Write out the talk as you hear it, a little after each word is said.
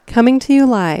Coming to you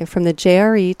live from the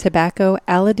JRE Tobacco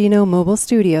Aladino Mobile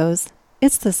Studios,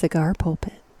 it's the Cigar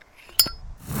Pulpit.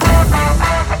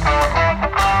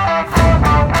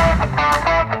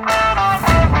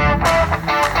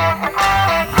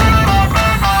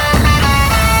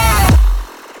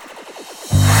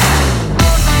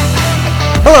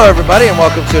 Hello, everybody, and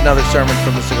welcome to another sermon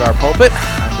from the Cigar Pulpit.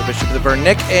 I'm the Bishop of the Burn,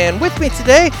 Nick, and with me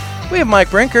today, we have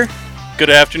Mike Brinker. Good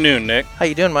afternoon, Nick. How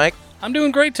you doing, Mike? I'm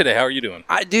doing great today. How are you doing?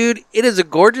 Dude, it is a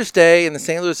gorgeous day in the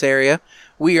St. Louis area.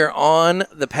 We are on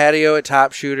the patio at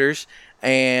Top Shooters,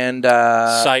 and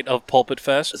site of Pulpit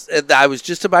Fest. I was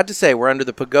just about to say, we're under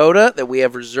the pagoda that we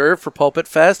have reserved for Pulpit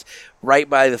Fest, right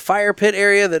by the fire pit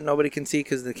area that nobody can see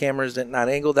because the camera's not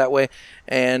angled that way.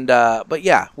 And but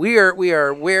yeah, we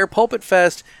are where Pulpit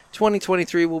Fest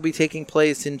 2023 will be taking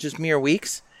place in just mere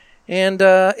weeks, and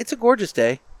it's a gorgeous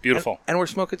day. Beautiful. And we're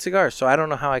smoking cigars, so I don't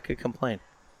know how I could complain.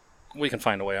 We can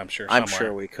find a way, I'm sure. Somewhere. I'm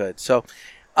sure we could. So,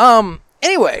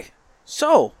 anyway,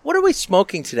 so what are we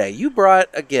smoking today? You brought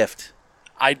a gift.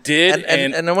 I did,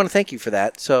 and I want to thank you for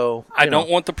that. So I don't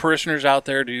want the parishioners out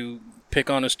there to pick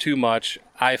on us too much.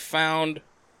 I found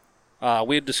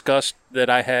we had discussed that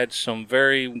I had some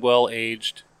very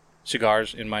well-aged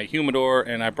cigars in my humidor,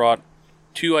 and I brought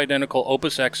 2 identical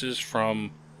Opus X's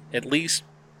from at least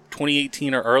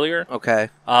 2018 or earlier. Okay.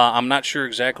 I'm not sure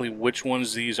exactly which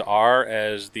ones these are,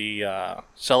 as the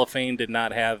cellophane did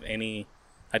not have any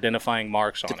identifying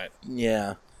marks on it.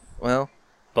 Yeah. Well,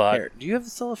 but here, do you have the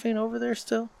cellophane over there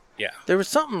still? Yeah. There was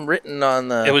something written on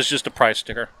the... It was just a price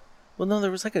sticker. Well, no,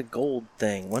 there was like a gold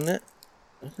thing, wasn't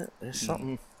it? There's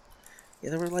something...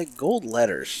 Yeah, there were like gold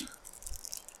letters.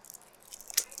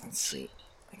 Let's see.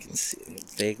 I can see it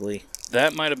vaguely.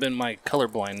 That might have been my color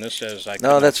blindness, as I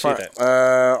No, that's fine.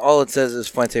 All it says is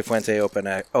Fuente Fuente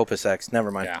Opus X.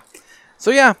 Never mind. Yeah.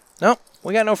 So yeah, no,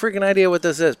 we got no freaking idea what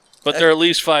this is. But they're at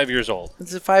least 5 years old.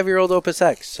 It's a 5-year-old Opus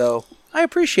X, so I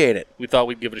appreciate it. We thought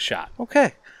we'd give it a shot.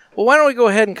 Okay. Well, why don't we go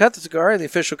ahead and cut the cigar? The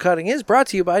official cutting is brought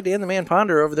to you by Dan the Man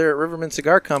Ponder over there at Riverman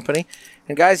Cigar Company.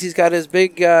 And guys, he's got his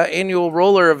big annual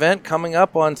roller event coming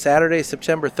up on Saturday,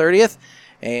 September 30th.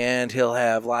 And he'll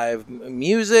have live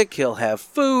music, he'll have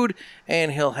food,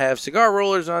 and he'll have cigar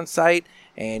rollers on site.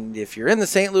 And if you're in the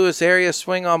St. Louis area,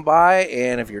 swing on by.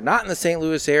 And if you're not in the St.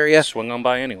 Louis area, swing on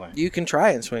by anyway. You can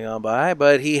try and swing on by.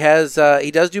 But he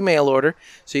does do mail order,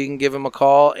 so you can give him a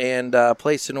call and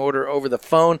place an order over the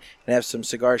phone and have some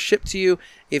cigars shipped to you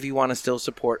if you want to still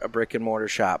support a brick and mortar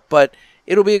shop. But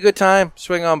it'll be a good time.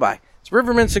 Swing on by. It's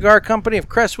Riverman Cigar Company of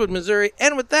Crestwood, Missouri.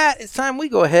 And with that, it's time we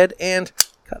go ahead and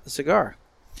cut the cigar.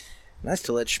 Nice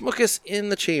to let Schmuckus in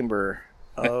the chamber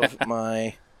of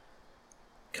my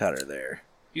cutter there.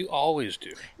 You always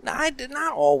do. No, I did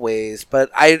not always,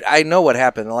 but I know what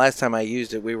happened. The last time I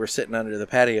used it, we were sitting under the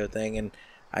patio thing, and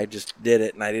I just did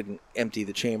it, and I didn't empty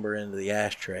the chamber into the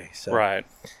ashtray. So, right.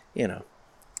 You know,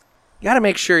 you got to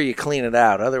make sure you clean it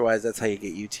out. Otherwise, that's how you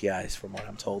get UTIs, from what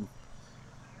I'm told.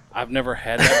 I've never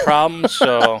had that problem,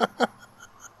 so.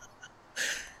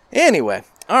 Anyway,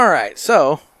 all right,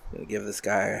 so I'm going to give this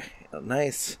guy a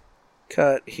nice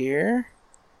cut here,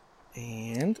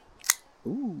 and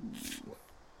ooh,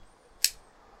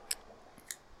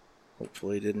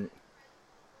 hopefully didn't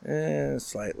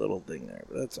slight little thing there,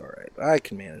 but that's all right. I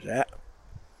can manage that.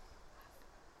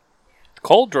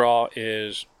 Cold draw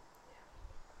is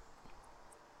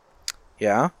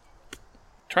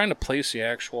trying to place the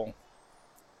actual.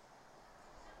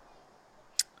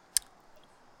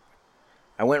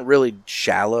 I went really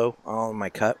shallow on my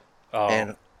cut,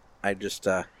 and I just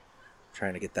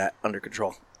trying to get that under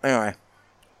control. Anyway.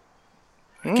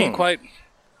 I can't quite...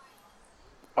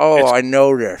 Oh, I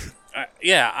know this.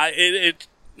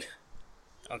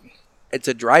 It's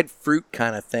a dried fruit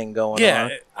kind of thing going on. Yeah,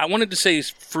 I wanted to say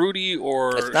fruity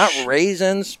or... It's not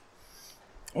raisins.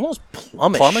 Almost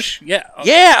plummish. Plummish? Yeah.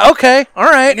 Yeah, okay. All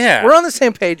right. Yeah. We're on the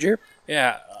same page here.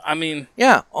 Yeah, I mean...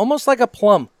 Yeah, almost like a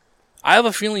plum. I have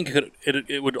a feeling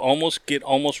it would almost get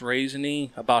almost raisiny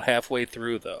about halfway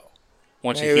through, though.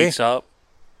 Once it heats up.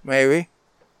 Maybe.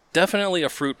 Definitely a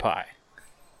fruit pie.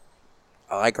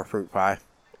 I like a fruit pie.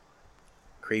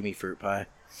 Creamy fruit pie.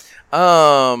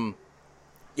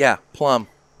 Yeah, plum.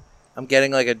 I'm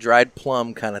getting like a dried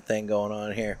plum kind of thing going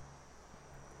on here.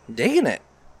 I'm digging it.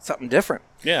 Something different.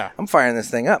 Yeah. I'm firing this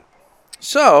thing up.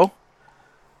 So,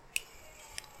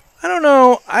 I don't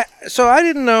know. I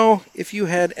didn't know if you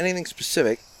had anything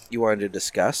specific you wanted to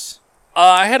discuss.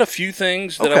 I had a few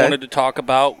things that I wanted to talk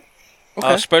about,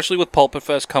 especially with Pulpit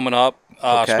Fest coming up,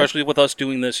 especially with us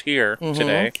doing this here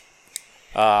today.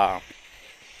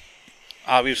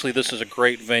 Obviously, this is a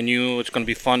great venue. It's going to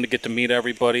be fun to get to meet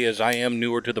everybody, as I am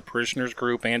newer to the parishioners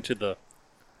group and to the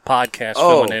podcasts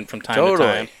filling in from time to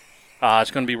totally. time.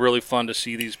 It's going to be really fun to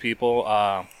see these people.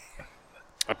 I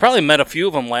probably met a few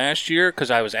of them last year because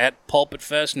I was at Pulpit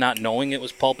Fest, not knowing it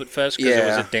was Pulpit Fest because it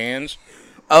was at Dan's.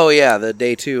 Oh, yeah, the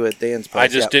day 2 at Dan's place. I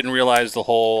just didn't realize the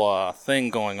whole thing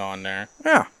going on there.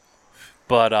 Yeah.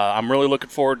 But I'm really looking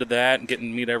forward to that and getting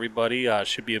to meet everybody.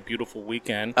 Should be a beautiful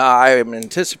weekend. I am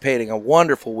anticipating a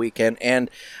wonderful weekend, and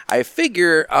I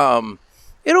figure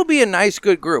it'll be a nice,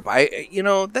 good group.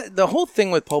 The whole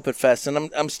thing with Pulpit Fest, and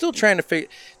I'm still trying to figure.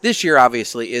 This year,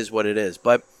 obviously, is what it is,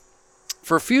 but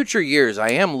for future years,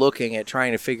 I am looking at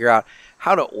trying to figure out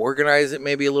how to organize it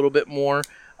maybe a little bit more,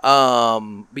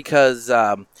 because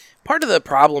part of the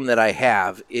problem that I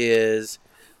have is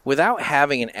without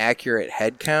having an accurate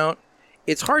head count.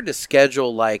 It's hard to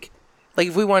schedule like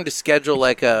if we wanted to schedule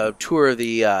like a tour of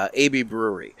the AB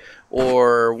Brewery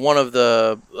or one of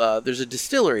the there's a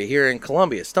distillery here in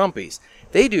Columbia, Stumpy's.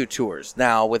 They do tours.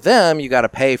 Now with them, you got to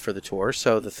pay for the tour.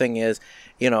 So the thing is,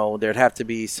 there'd have to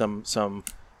be some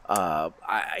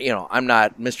I'm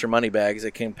not Mr. Moneybags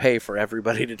that can pay for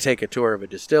everybody to take a tour of a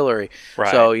distillery.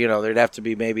 Right. So, there'd have to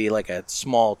be maybe like a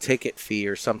small ticket fee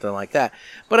or something like that.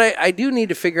 But I do need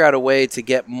to figure out a way to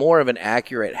get more of an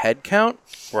accurate head count.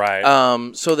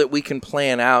 Right. So that we can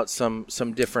plan out some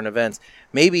different events.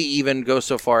 Maybe even go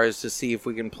so far as to see if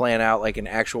we can plan out like an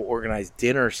actual organized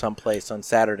dinner someplace on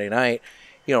Saturday night.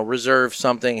 Reserve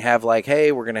something, have like,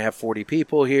 hey, we're going to have 40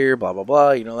 people here, blah, blah,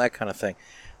 blah, that kind of thing.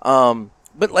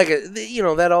 But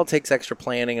that all takes extra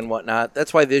planning and whatnot.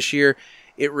 That's why this year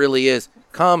it really is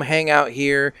come hang out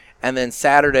here. And then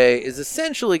Saturday is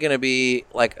essentially going to be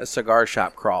like a cigar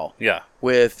shop crawl. Yeah.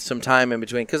 With some time in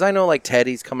between. Because I know like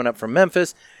Teddy's coming up from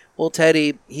Memphis. Well,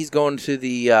 Teddy, he's going to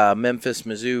the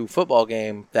Memphis-Mizzou football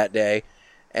game that day.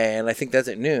 And I think that's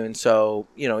at noon. So,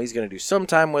 he's going to do some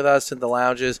time with us at the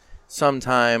lounges, some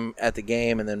time at the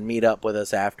game, and then meet up with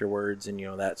us afterwards and,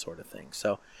 that sort of thing.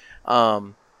 So,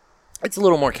 it's a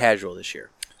little more casual this year.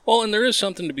 Well, and there is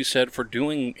something to be said for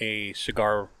doing a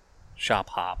cigar shop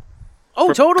hop.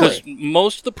 Oh, totally. Because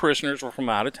most of the prisoners were from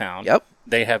out of town. Yep.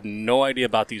 They have no idea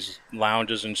about these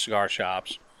lounges and cigar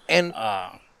shops. And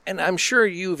I'm sure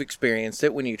you've experienced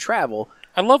it when you travel.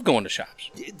 I love going to shops.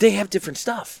 They have different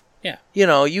stuff. Yeah.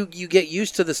 You get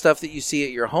used to the stuff that you see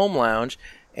at your home lounge,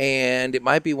 and it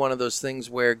might be one of those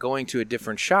things where going to a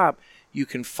different shop, you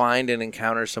can find and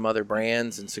encounter some other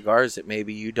brands and cigars that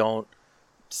maybe you don't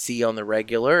see on the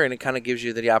regular, and it kind of gives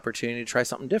you the opportunity to try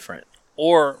something different.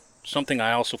 Or something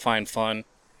I also find fun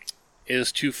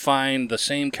is to find the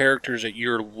same characters at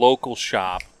your local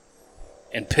shop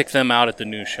and pick them out at the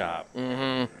new shop.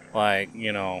 Mm-hmm. Like,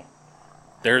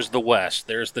 there's the West,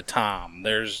 there's the Tom,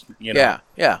 there's, Yeah.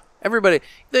 Everybody,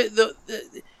 the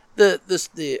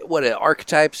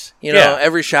archetypes,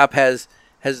 every shop has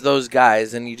those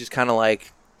guys, and you just kind of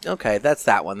like, okay, that's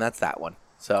that one.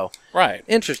 So, right.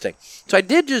 Interesting. So I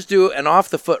did just do an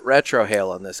off-the-foot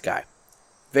retrohale on this guy.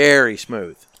 Very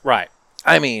smooth. Right.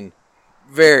 I mean,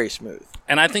 very smooth.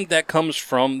 And I think that comes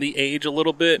from the age a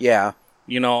little bit. Yeah.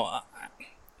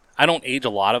 I don't age a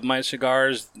lot of my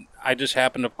cigars. I just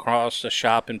happened across a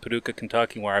shop in Paducah,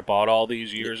 Kentucky, where I bought all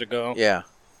these years ago. Yeah.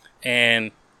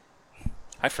 And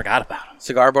I forgot about them.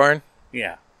 Cigar Barn?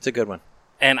 Yeah. It's a good one.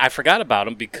 And I forgot about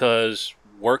them because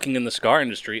working in the cigar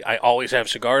industry, I always have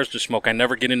cigars to smoke. I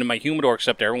never get into my humidor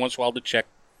except every once in a while to check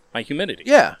my humidity.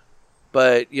 Yeah.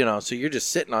 But, so you're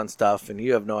just sitting on stuff and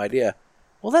you have no idea.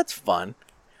 Well, that's fun.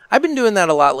 I've been doing that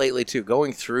a lot lately, too,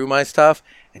 going through my stuff.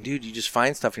 And, dude, you just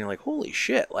find stuff and you're like, holy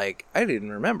shit, like, I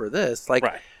didn't remember this. Like,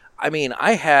 right. I mean,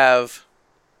 I'm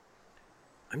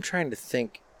trying to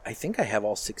think. I think I have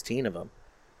all 16 of them.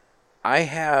 I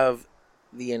have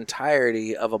the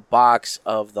entirety of a box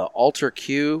of the Alter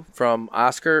Q from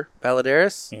Oscar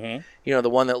Balladares. Mm-hmm. The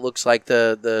one that looks like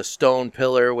the stone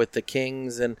pillar with the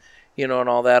kings and, and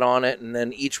all that on it. And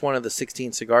then each one of the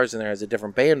 16 cigars in there has a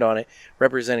different band on it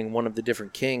representing one of the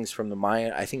different kings from the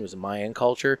Mayan, I think it was the Mayan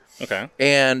culture. Okay.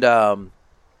 And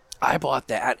I bought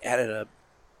that at an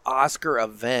Oscar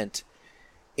event,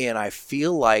 and I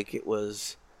feel like it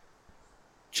was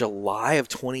July of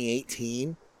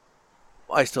 2018.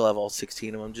 I still have all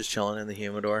 16 of them just chilling in the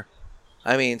humidor.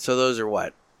 I mean, so those are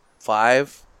what,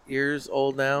 5 years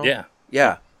old now? Yeah.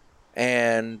 Yeah.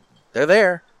 And they're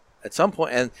there at some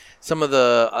point. And some of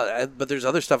the, but there's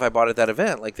other stuff I bought at that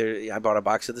event. Like I bought a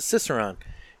box of the Cicerone,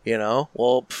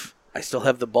 Well, I still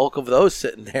have the bulk of those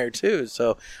sitting there too.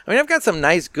 So, I mean, I've got some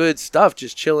nice, good stuff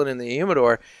just chilling in the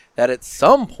humidor that at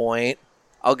some point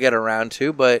I'll get around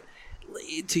to. But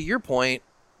to your point,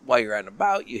 while you're out and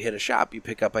about, you hit a shop, you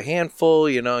pick up a handful,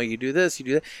 you do this, you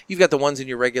do that. You've got the ones in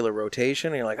your regular rotation,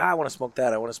 and you're like, I want to smoke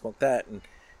that, and,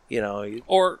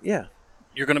 Or yeah.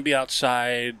 you're going to be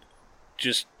outside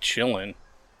just chilling.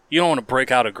 You don't want to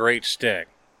break out a great stick.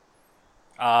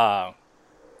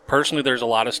 Personally, there's a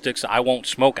lot of sticks I won't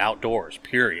smoke outdoors,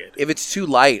 period. If it's too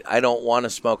light, I don't want to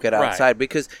smoke it outside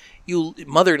because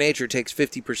Mother Nature takes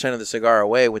 50% of the cigar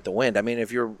away with the wind. I mean,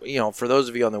 if you're, for those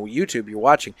of you on the YouTube you're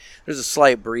watching, there's a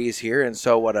slight breeze here, and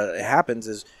so what happens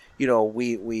is,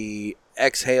 we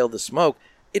exhale the smoke,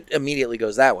 it immediately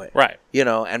goes that way. Right.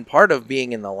 And part of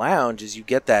being in the lounge is you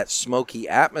get that smoky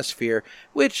atmosphere,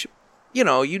 which,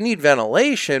 you need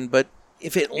ventilation, but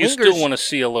if it lingers... You still want to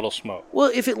see a little smoke. Well,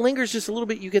 if it lingers just a little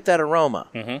bit, you get that aroma.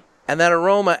 Mm-hmm. And that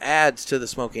aroma adds to the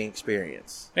smoking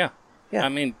experience. Yeah. Yeah. I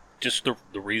mean, just the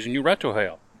reason you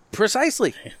retrohale.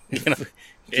 Precisely.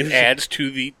 It adds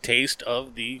to the taste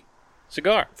of the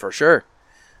cigar. For sure.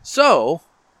 So,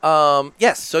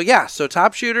 yes. So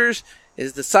Top Shooters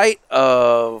is the site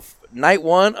of night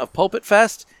 1 of Pulpit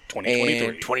Fest.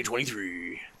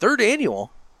 2023. Third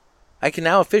annual. I can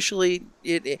now officially...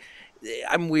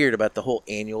 I'm weird about the whole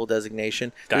annual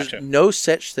designation. Gotcha. There's no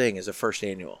such thing as a first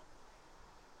annual.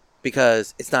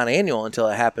 Because it's not annual until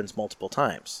it happens multiple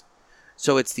times.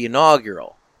 So it's the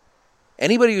inaugural.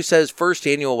 Anybody who says first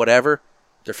annual whatever,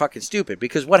 they're fucking stupid.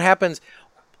 Because what happens...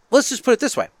 Let's just put it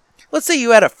this way. Let's say you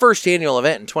had a first annual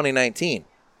event in 2019.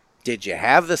 Did you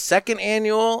have the second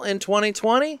annual in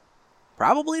 2020?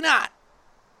 Probably not.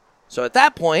 So at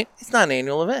that point, it's not an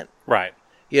annual event. Right.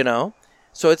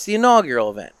 So it's the inaugural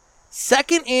event.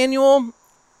 Second annual,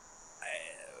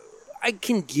 I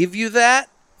can give you that.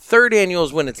 Third annual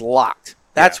is when it's locked.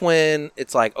 That's when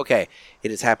it's like, okay,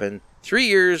 it has happened 3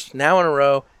 years now in a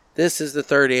row. This is the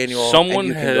third annual. Someone and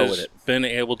you can has go with it. been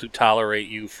able to tolerate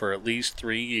you for at least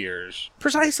 3 years.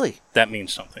 Precisely. That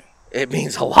means something. It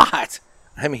means a lot.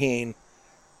 I mean,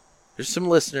 there's some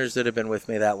listeners that have been with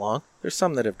me that long. There's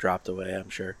some that have dropped away, I'm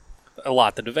sure. A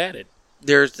lot that have added.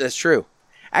 That's true.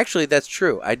 Actually, that's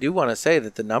true. I do want to say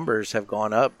that the numbers have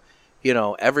gone up,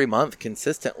 every month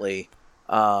consistently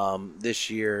this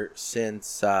year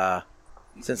since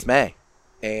May,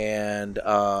 and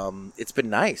it's been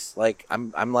nice. Like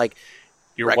I'm like,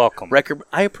 you're welcome. Record.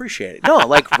 I appreciate it. No,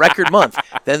 like record month.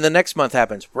 Then the next month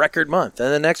happens, record month.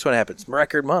 Then the next one happens,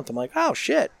 record month. I'm like, oh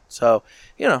shit. So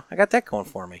I got that going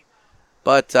for me.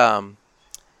 But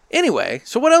anyway,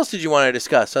 so what else did you want to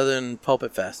discuss other than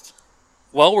Pulpit Fest?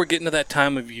 Well, we're getting to that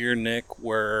time of year, Nick,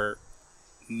 where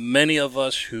many of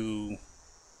us who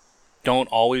don't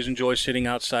always enjoy sitting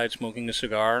outside smoking a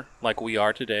cigar like we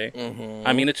are today. Mm-hmm.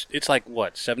 I mean, it's like,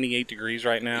 78 degrees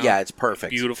right now? Yeah, it's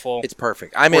perfect. Beautiful. It's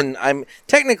perfect. I'm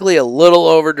technically a little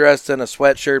overdressed in a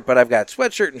sweatshirt, but I've got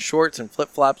sweatshirt and shorts and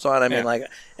flip-flops on. I mean,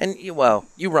 you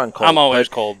run cold. I'm always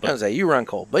cold. But I was say, you run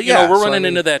cold. But we're running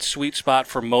into that sweet spot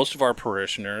for most of our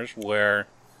parishioners where,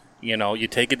 you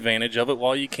take advantage of it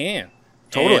while you can.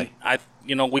 Totally.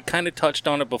 And we kind of touched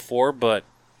on it before, but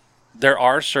there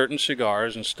are certain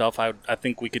cigars and stuff I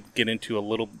think we could get into a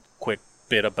little quick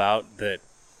bit about that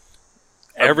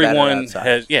everyone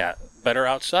has. Yeah, better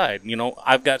outside.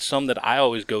 I've got some that I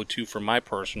always go to for my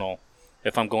personal,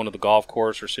 if I'm going to the golf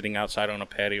course or sitting outside on a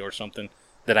patio or something,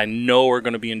 that I know are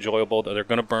going to be enjoyable, that they're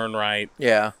going to burn right.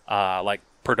 Yeah. Like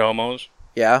Perdomos.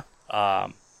 Yeah.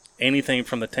 Anything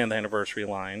from the 10th anniversary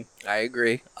line. I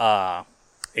agree.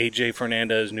 AJ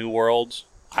Fernandez New Worlds.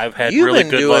 I've had You've really been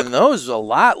good doing luck. those a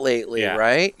lot lately,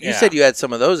 right? You said you had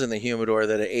some of those in the humidor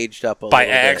that had aged up a little bit. By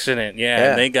accident, yeah.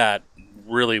 And they got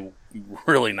really,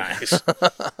 really nice.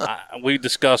 We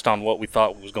discussed on what we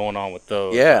thought was going on with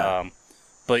those. Yeah.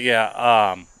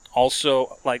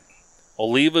 Also, like,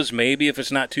 Olivas maybe if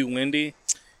it's not too windy,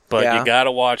 but you got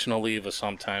to watch an Oliva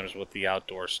sometimes with the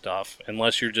outdoor stuff,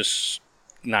 unless you're just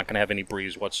not going to have any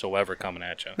breeze whatsoever coming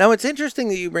at you. Now, it's interesting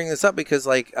that you bring this up because,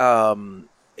 like, I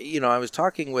was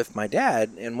talking with my dad,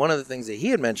 and one of the things that he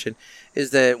had mentioned is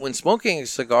that when smoking a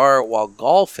cigar while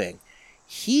golfing,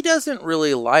 he doesn't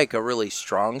really like a really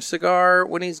strong cigar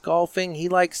when he's golfing. He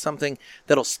likes something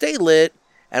that'll stay lit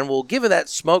and will give it that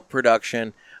smoke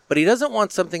production, but he doesn't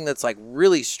want something that's, like,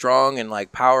 really strong and,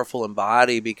 like, powerful in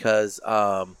body because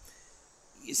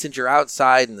since you're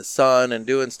outside in the sun and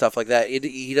doing stuff like that,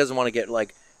 he doesn't want to get,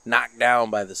 like, knocked down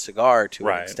by the cigar to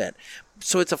an extent.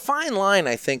 So it's a fine line,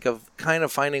 I think, of kind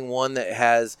of finding one that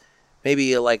has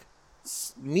maybe a, like,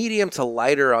 medium to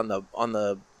lighter on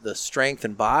the strength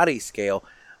and body scale,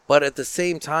 but at the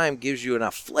same time gives you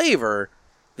enough flavor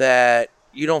that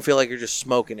you don't feel like you're just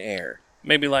smoking air.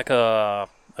 Maybe like a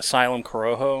Asylum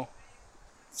Corojo,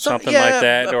 something like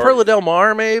that. A Perla Del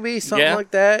Mar, maybe something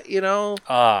like that.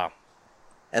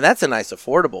 And that's a nice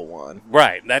affordable one.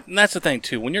 Right. That's the thing,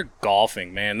 too. When you're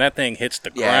golfing, man, that thing hits the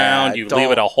ground. You leave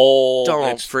it a hole.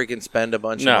 Don't freaking spend a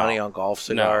bunch of money on golf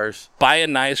cigars. No. Buy a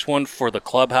nice one for the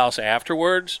clubhouse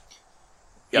afterwards,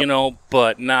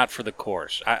 but not for the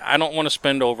course. I don't want to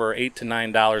spend over $8 to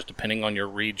 $9, depending on your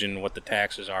region, what the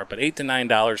taxes are, but $8 to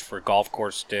 $9 for golf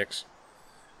course sticks,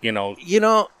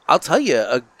 I'll tell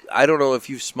you, I don't know if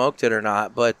you've smoked it or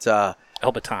not, but...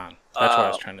 El Baton. That's what I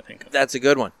was trying to think of. That's a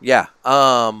good one. Yeah.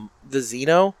 The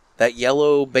Xeno, that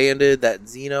yellow banded, that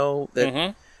Xeno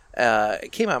that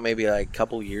it came out maybe like a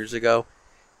couple years ago.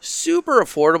 Super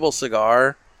affordable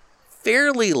cigar,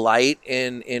 fairly light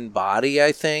in body,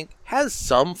 I think. Has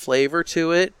some flavor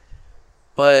to it,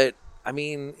 but I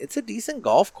mean, it's a decent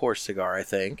golf course cigar, I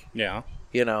think. Yeah.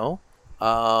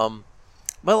 But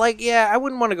like, I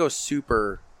wouldn't want to go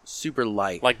super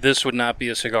light. Like this would not be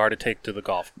a cigar to take to the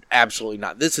golf. Absolutely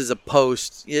not. This is a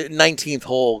post 19th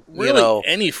hole, really,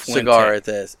 any Fuente cigar at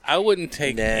this. I wouldn't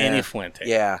take any Fuente.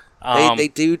 Yeah. They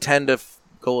do tend to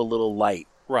go a little light.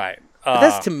 Right. But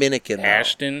that's Dominican, though.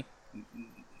 Ashton.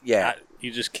 Yeah.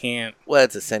 You just can't. Well,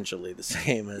 it's essentially the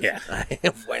same as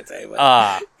Fuente.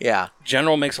 But,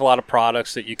 General makes a lot of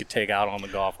products that you could take out on the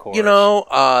golf course.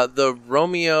 The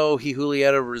Romeo y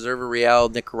Julieta Reserva Real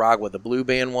Nicaragua, the blue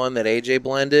band one that AJ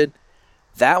blended,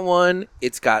 that one,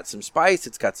 it's got some spice,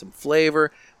 it's got some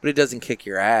flavor, but it doesn't kick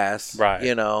your ass.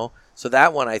 Right. So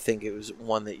that one, I think it was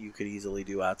one that you could easily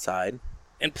do outside.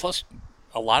 And plus,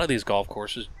 a lot of these golf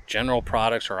courses, General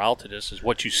products or Altadis is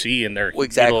what you see in their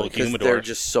exactly, little humidors. They're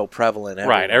just so prevalent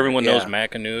everywhere. Right, everyone knows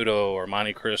Macanudo or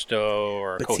Monte Cristo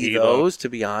or but Cohiba. See, those, to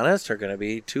be honest, are going to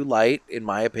be too light, in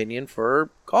my opinion, for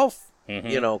golf,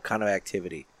 kind of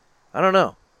activity. I don't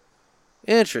know.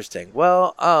 Interesting.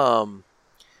 Well, I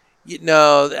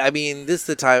mean, this is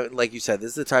the time, like you said, this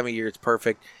is the time of year it's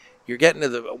perfect. You're getting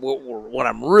to what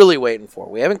I'm really waiting for.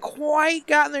 We haven't quite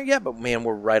gotten there yet, but man,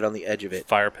 we're right on the edge of it.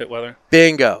 Fire pit weather?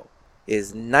 Bingo.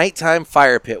 Is nighttime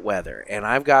fire pit weather. And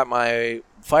I've got my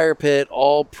fire pit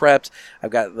all prepped. I've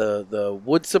got the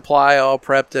wood supply all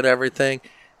prepped and everything.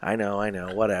 I know,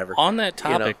 whatever. On that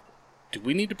topic, do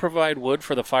we need to provide wood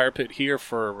for the fire pit here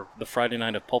for the Friday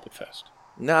night of Pulpit Fest?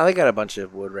 No, they got a bunch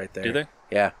of wood right there. Do they?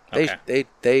 Yeah.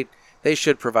 Okay. They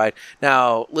should provide.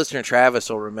 Now, listener Travis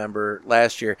will remember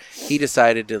last year, he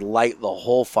decided to light the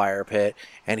whole fire pit,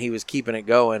 and he was keeping it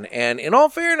going. And in all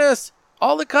fairness,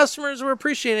 all the customers were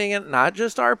appreciating it, not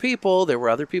just our people. There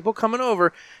were other people coming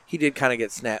over. He did kind of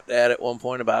get snapped at one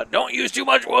point about, don't use too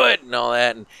much wood and all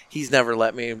that, and he's never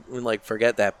let me,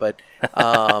 forget that. But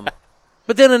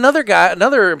but then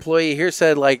another employee here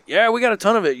said, yeah, we got a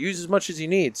ton of it. Use as much as you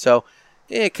need. So,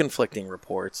 conflicting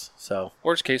reports. So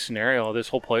worst case scenario, this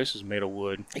whole place is made of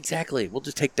wood. Exactly. We'll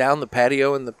just take down the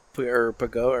patio and the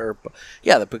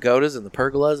pagodas and the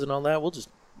pergolas and all that. We'll just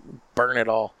burn it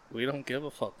all. We don't give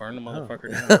a fuck. Burn the motherfucker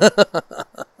down.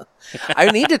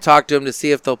 I need to talk to them to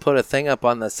see if they'll put a thing up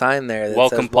on the sign there that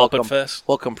Welcome says Pulpit Fest.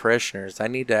 Welcome parishioners. I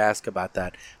need to ask about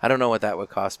that. I don't know what that would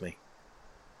cost me.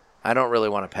 I don't really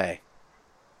want to pay.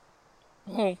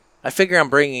 Oh. I figure I'm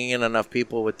bringing in enough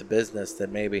people with the business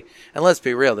that maybe, and let's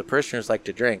be real, the parishioners like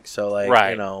to drink, so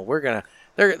right.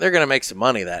 they're gonna make some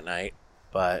money that night.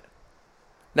 But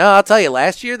no, I'll tell you,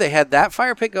 last year they had that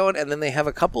fire pit going, and then they have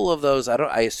a couple of those.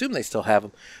 I assume they still have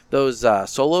them. Those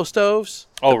solo stoves.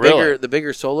 Oh, really? The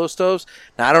bigger solo stoves.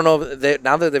 Now I don't know if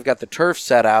now that they've got the turf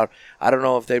set out, I don't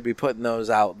know if they'd be putting those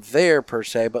out there per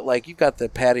se. But you've got the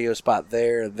patio spot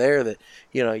there that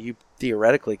you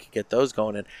theoretically could get those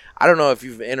going in. I don't know if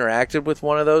you've interacted with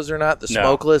one of those or not. The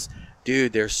smokeless,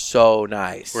 dude, they're so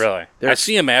nice. Really? I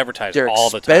see them advertised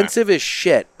all the time. They're expensive as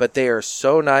shit, but they are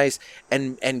so nice.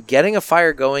 And getting a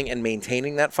fire going and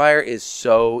maintaining that fire is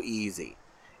so easy.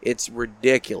 It's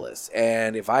ridiculous.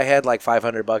 And if I had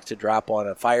 $500 to drop on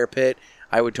a fire pit,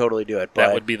 I would totally do it. But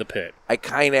that would be the pit. I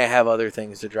kind of have other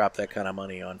things to drop that kind of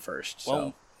money on first.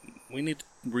 Well, we need to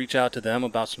reach out to them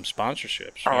about some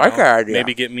sponsorships. I like that idea.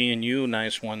 Maybe get me and you a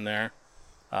nice one there.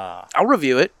 I'll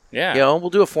review it. Yeah. We'll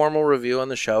do a formal review on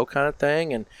the show kind of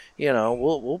thing, and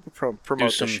we'll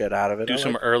promote the shit out of it. Do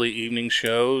some early evening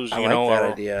shows. I like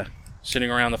that idea. Sitting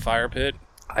around the fire pit.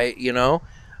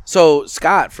 So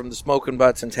Scott from the Smoking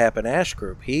Butts and Tappin' Ash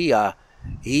group, he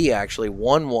actually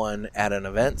won one at an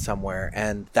event somewhere,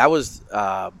 and that was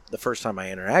the first time I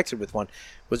interacted with one.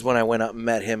 Was when I went up and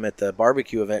met him at the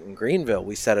barbecue event in Greenville.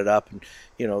 We set it up, and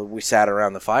we sat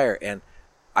around the fire, and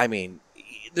I mean,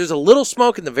 there's a little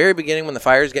smoke in the very beginning when the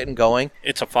fire's getting going.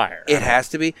 It's a fire. It has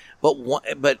to be,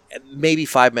 but maybe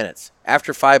 5 minutes.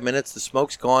 After 5 minutes, the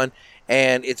smoke's gone,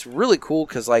 And it's really cool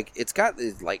because, like, it's got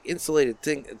this, like, insulated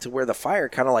thing to where the fire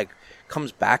kind of, like,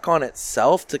 comes back on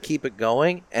itself to keep it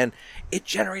going. And it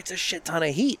generates a shit ton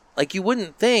of heat. Like, you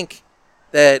wouldn't think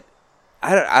that...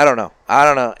 I don't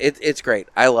know. It's great.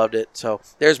 I loved it. So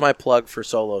there's my plug for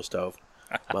Solo Stove.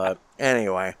 But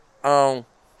anyway,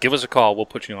 give us a call. We'll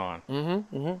put you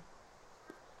on.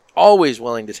 Always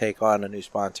willing to take on a new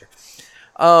sponsor.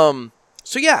 So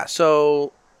yeah.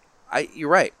 So you're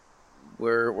right.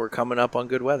 We're coming up on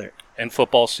good weather. And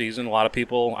football season. A lot of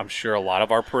people. I'm sure a lot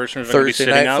of our parishioners are Thursday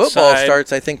going to be sitting night outside. football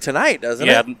starts, I think, tonight, doesn't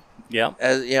it? Yeah.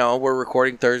 As you know, we're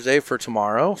recording Thursday for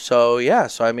tomorrow. So yeah.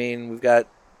 So I mean, we've got.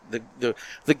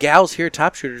 The gals here,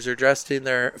 Top Shooters, are dressed in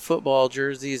their football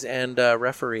jerseys and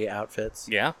referee outfits.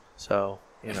 Yeah. So,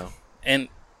 you know. And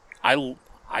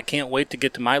I can't wait to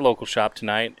get to my local shop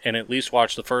tonight and at least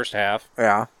watch the first half.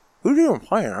 Yeah. Who's even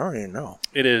playing? I don't even know.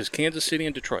 It is Kansas City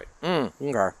and Detroit.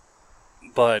 Okay.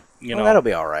 But, you know. That'll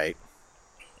be all right.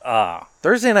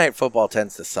 Thursday night football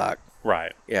tends to suck.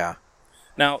 Right. Yeah.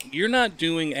 Now, you're not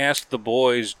doing Ask the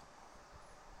Boys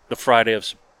the Friday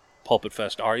of Pulpit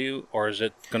Fest, are you? Or is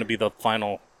it going to be the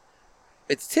final?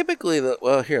 It's typically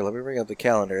here, let me bring up the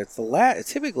calendar. It's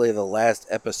typically the last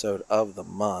episode of the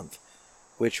month,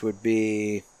 which would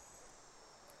be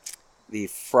the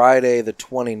Friday the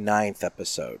 29th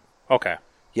episode. Okay.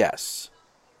 Yes.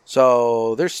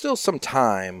 So there's still some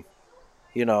time.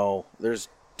 You know, there's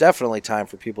definitely time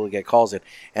for people to get calls in,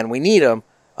 and we need them.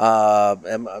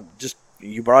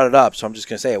 You brought it up, so I'm just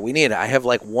going to say it. We need it. I have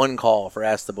like one call for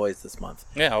Ask the Boys this month.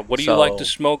 Yeah, what do you like to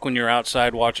smoke when you're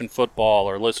outside watching football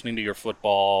or listening to your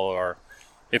football, or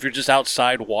if you're just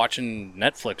outside watching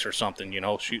Netflix or something, you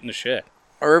know, shooting the shit?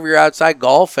 Or if you're outside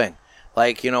golfing.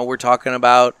 Like, you know, we're talking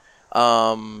about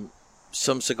some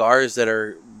cigars that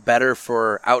are better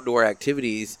for outdoor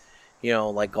activities, you know,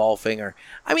 like golfing or...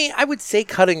 I mean, I would say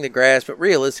cutting the grass, but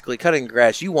realistically, cutting the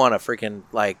grass, you want a freaking,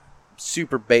 like,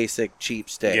 super basic cheap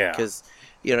stick because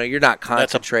you know you're not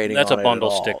concentrating that's on a it bundle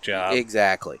at all. stick job.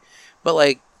 Exactly. But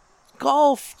like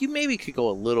golf, you maybe could go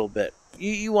a little bit,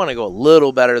 you want to go a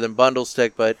little better than bundle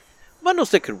stick, but bundle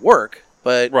stick could work.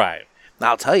 But right,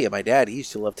 I'll tell you, my dad, he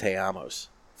used to love Te Amos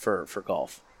for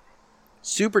golf.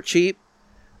 Super cheap,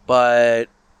 but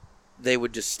they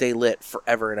would just stay lit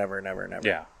forever and ever and ever and ever.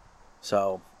 Yeah.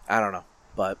 So I don't know,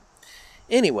 but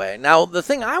anyway, now the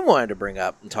thing I wanted to bring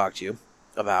up and talk to you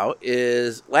about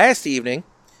is last evening,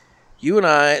 you and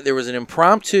I, there was an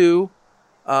impromptu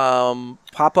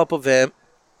pop-up event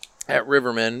at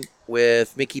Riverman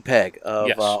with Mickey Pegg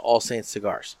of All Saints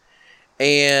Cigars.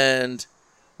 And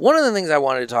one of the things I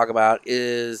wanted to talk about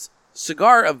is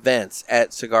cigar events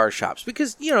at cigar shops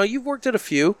because, you know, you've worked at a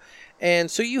few,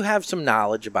 and so you have some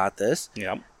knowledge about this.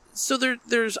 Yeah. So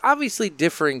there's obviously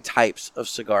differing types of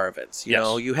cigar events. You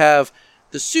know, you have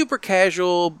the super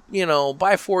casual, you know,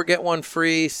 buy 4, get 1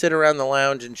 free, sit around the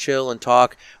lounge and chill and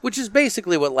talk, which is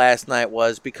basically what last night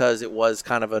was because it was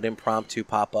kind of an impromptu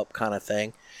pop-up kind of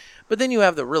thing. But then you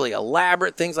have the really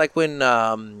elaborate things like when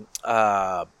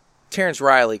Terrence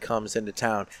Riley comes into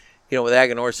town, you know, with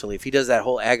Aganorsa Leaf. He does that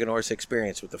whole Aganorsa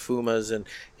experience with the Fumas and,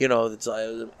 you know, it's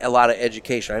a lot of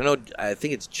education. I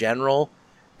think it's General.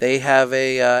 They have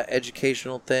a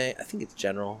educational thing. I think it's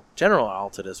General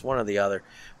Altadis, one or the other,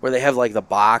 where they have like the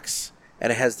box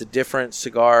and it has the different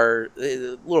cigar,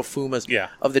 little fumas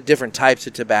of the different types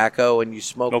of tobacco, and you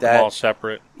smoke that. Them all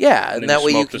separate. Yeah, and that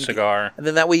way you can the cigar, and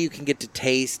then that way you can get to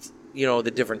taste, you know,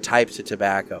 the different types of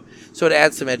tobacco. So it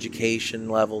adds some education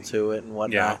level to it and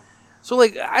whatnot. Yeah. So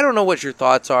like, I don't know what your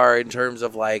thoughts are in terms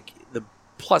of like the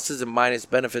pluses and minus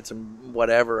benefits and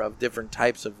whatever of different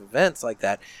types of events like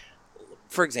that.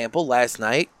 For example, last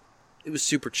night, it was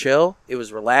super chill. It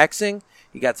was relaxing.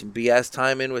 You got some BS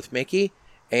time in with Mickey.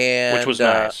 And which was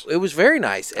nice. It was very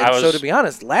nice. And so to be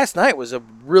honest, last night was a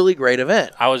really great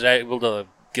event. I was able to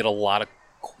get not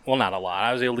a lot.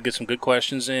 I was able to get some good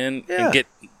questions in and get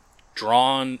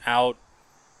drawn out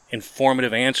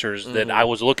informative answers that I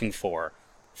was looking for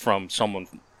from someone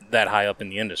that high up in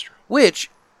the industry. Which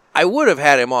I would have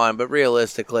had him on, but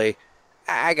realistically,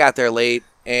 I got there late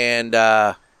and...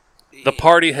 the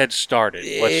party had started,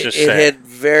 let's just say. It had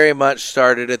very much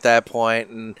started at that point,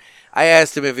 and I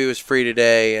asked him if he was free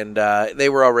today, and they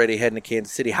were already heading to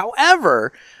Kansas City.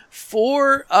 However,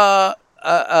 for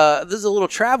this is a little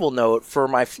travel note for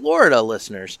my Florida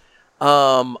listeners.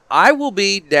 I will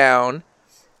be down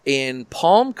in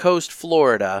Palm Coast,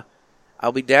 Florida.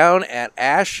 I'll be down at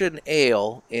Ash and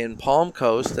Ale in Palm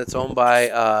Coast. That's owned by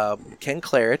Ken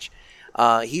Claridge.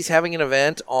 He's having an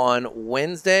event on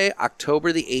Wednesday,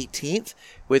 October the 18th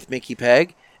with Mickey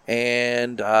Pegg.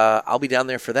 and I'll be down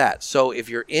there for that. So if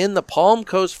you're in the Palm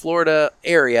Coast, Florida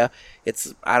area,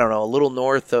 it's, I don't know, a little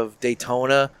north of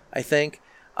Daytona, I think.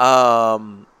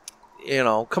 Come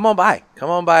on by. Come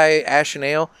on by Ash and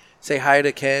Ale. Say hi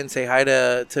to Ken. Say hi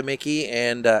to Mickey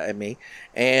and me,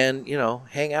 and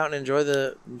hang out and enjoy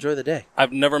the day.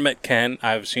 I've never met Ken.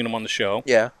 I've seen him on the show.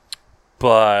 Yeah.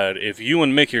 But if you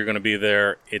and Mickey are going to be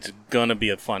there, it's going to be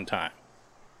a fun time.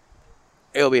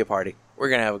 It'll be a party. We're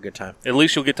going to have a good time. At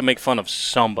least you'll get to make fun of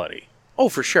somebody. Oh,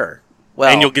 for sure.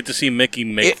 Well, and you'll get to see Mickey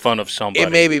make fun of somebody.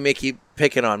 It may be Mickey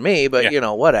picking on me, but,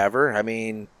 whatever. I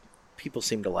mean, people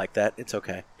seem to like that. It's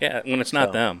okay. Yeah, when it's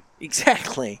not them.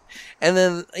 Exactly. And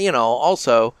then,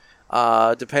 also,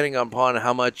 depending upon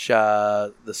how much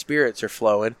the spirits are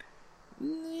flowing,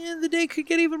 the day could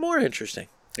get even more interesting.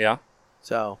 Yeah.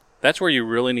 So that's where you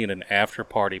really need an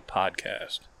after-party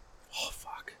podcast. Oh,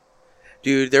 fuck.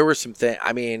 Dude, there were some things.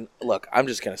 I mean, look, I'm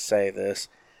just going to say this.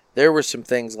 There were some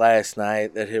things last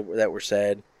night that were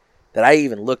said that I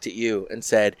even looked at you and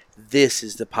said, this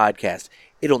is the podcast.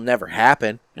 It'll never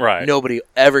happen. Right. Nobody will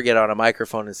ever get on a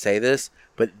microphone and say this,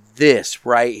 but this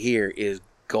right here is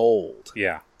gold.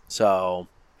 Yeah. So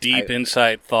deep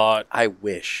insight thought. I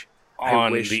wish.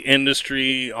 On the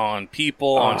industry, on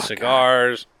people, on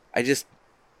cigars. God.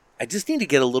 I just need to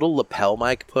get a little lapel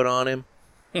mic put on him.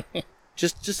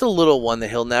 just a little one that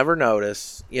he'll never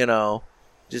notice,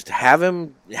 Just have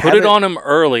him... Put it on him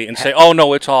early and say, oh,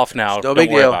 no, it's off now. No big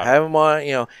deal. Have him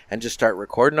on, and just start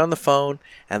recording on the phone,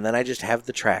 and then I just have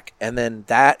the track. And then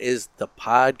that is the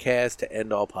podcast to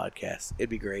end all podcasts. It'd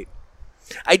be great.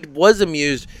 I was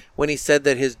amused when he said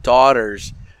that his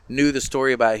daughters knew the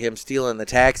story about him stealing the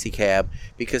taxi cab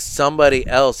because somebody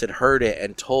else had heard it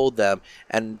and told them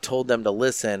to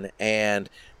listen. And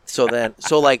so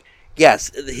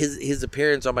yes, his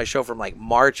appearance on my show from like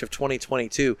March of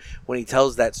 2022 when he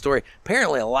tells that story.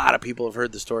 Apparently, a lot of people have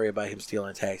heard the story about him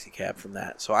stealing a taxi cab from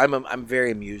that. So I'm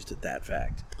very amused at that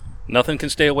fact. Nothing can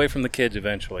stay away from the kids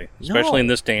eventually, especially in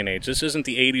this day and age. This isn't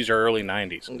the 80s or early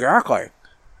 90s. Exactly.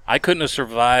 I couldn't have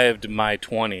survived my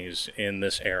 20s in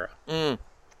this era.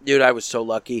 Dude, I was so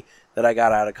lucky that I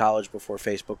got out of college before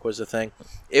Facebook was a thing.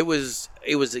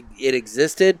 It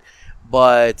existed,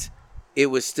 but it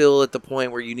was still at the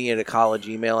point where you needed a college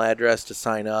email address to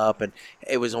sign up, and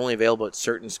it was only available at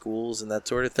certain schools and that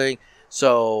sort of thing.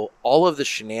 So all of the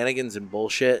shenanigans and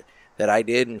bullshit that I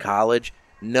did in college,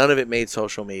 none of it made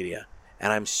social media,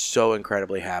 and I'm so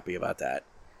incredibly happy about that.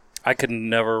 I could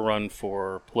never run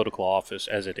for political office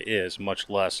as it is,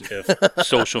 much less if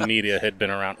social media had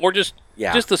been around. Or just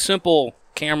the simple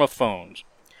camera phones.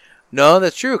 No,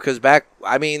 that's true, because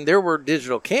there were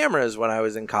digital cameras when I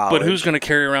was in college. But who's going to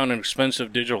carry around an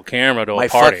expensive digital camera to a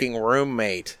party? My fucking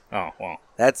roommate. Oh, well.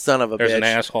 That son of a bitch. There's an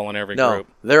asshole in every group.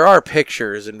 There are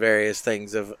pictures and various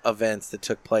things of events that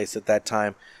took place at that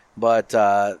time, but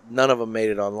none of them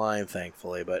made it online,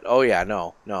 thankfully. But,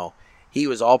 no. He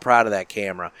was all proud of that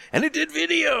camera. And it did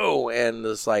video! And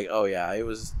it's like, it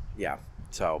was,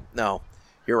 So, no,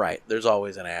 you're right. There's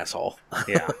always an asshole.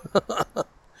 Yeah.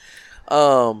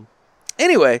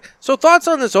 Anyway, so thoughts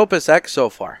on this Opus X so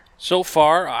far? So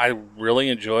far, I really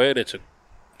enjoy it. It's a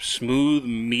smooth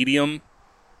medium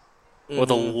with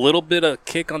a little bit of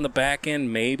kick on the back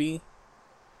end, maybe.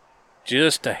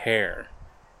 Just a hair.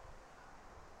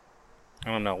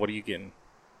 I don't know. What are you getting?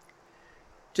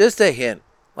 Just a hint.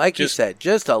 Like you said,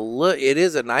 just a little. It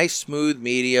is a nice, smooth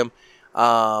medium.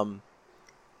 You're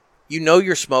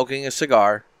smoking a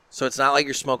cigar, so it's not like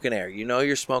you're smoking air.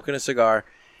 You're smoking a cigar.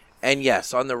 And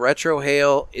yes, on the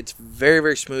retrohale, it's very,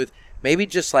 very smooth. Maybe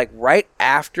just like right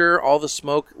after all the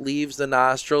smoke leaves the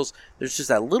nostrils, there's just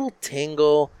that little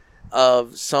tingle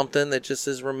of something that just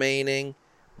is remaining,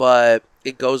 but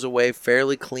it goes away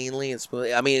fairly cleanly and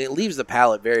smoothly. I mean, it leaves the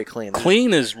palate very clean.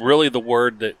 Clean is really the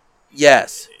word that...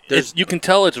 Yes. You can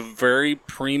tell it's a very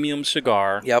premium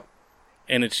cigar. Yep.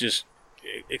 And it's just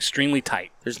extremely tight.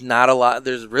 There's not a lot.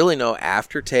 There's really no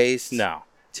aftertaste. No.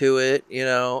 To it,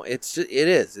 it's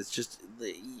just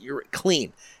you're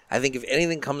clean. I think if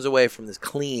anything comes away from this,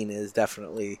 clean is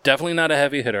definitely not a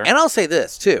heavy hitter. And I'll say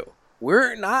this too: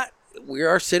 we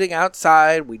are sitting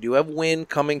outside. We do have wind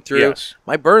coming through. Yes.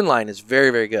 My burn line is very,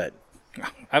 very good.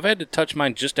 I've had to touch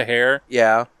mine just a hair.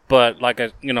 Yeah, but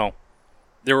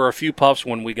there were a few puffs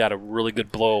when we got a really good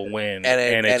blow of wind,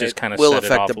 and it just kind of set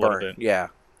it off a little bit. Yeah,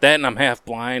 that, and I'm half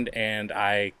blind, and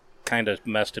I kind of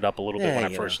messed it up a little bit when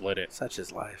I first lit it. Such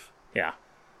is life. Yeah.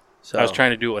 So I was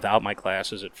trying to do it without my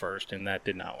glasses at first, and that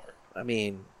did not work. I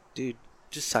mean, dude,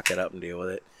 just suck it up and deal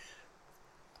with it.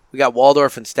 We got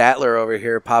Waldorf and Statler over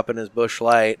here popping his Busch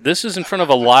Light. This is in front of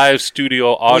a live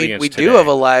studio audience We today. do have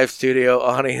a live studio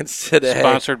audience today.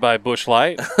 Sponsored by Busch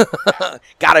Light.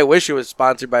 God, I wish it was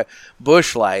sponsored by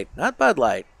Busch Light. Not Bud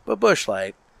Light, but Busch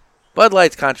Light. Bud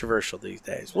Light's controversial these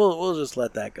days. We'll just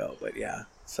let that go. But yeah,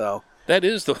 so. That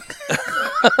is the...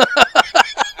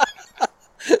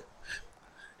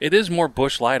 It is more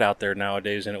Busch Light out there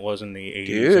nowadays than it was in the 80s.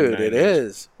 Dude, and 90s. it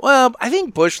is. Well, I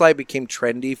think Busch Light became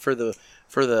trendy for the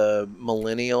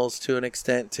millennials to an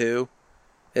extent too.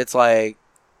 It's like,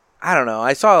 I don't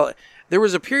know. There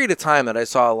was a period of time that I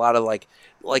saw a lot of like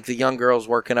the young girls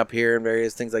working up here and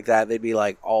various things like that. They'd be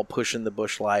like all pushing the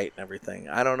Busch Light and everything.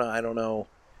 I don't know.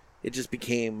 It just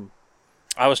became.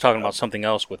 I was talking about something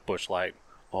else with Busch Light.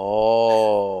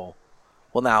 Oh,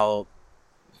 well now.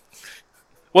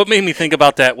 What made me think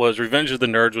about that was Revenge of the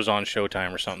Nerds was on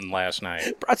Showtime or something last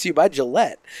night. Brought to you by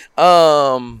Gillette.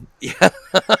 Yeah.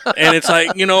 And it's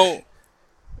like,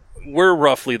 we're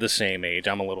roughly the same age.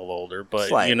 I'm a little older, but,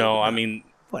 Slightly, I mean,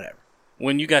 whatever.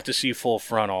 When you got to see Full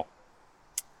Frontal,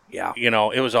 yeah,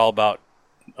 it was all about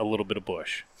a little bit of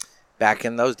Bush. Back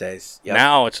in those days. Yep.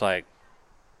 Now it's like,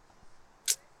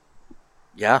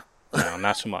 yeah. No,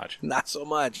 not so much. Not so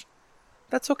much.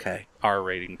 That's okay. R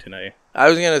rating today. I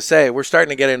was going to say, we're starting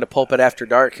to get into Pulpit After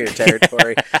Dark here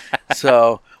territory.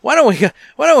 So why don't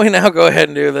we now go ahead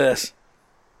and do this?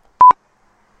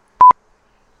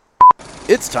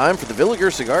 It's time for the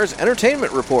Villiger Cigars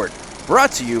Entertainment Report,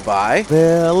 brought to you by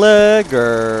Villiger.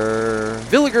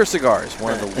 Villiger Cigars,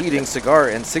 one of the leading cigar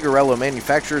and cigarello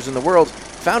manufacturers in the world,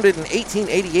 founded in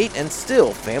 1888 and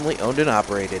still family-owned and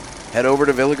operated. Head over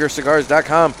to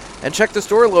VilligerCigars.com and check the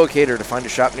store locator to find a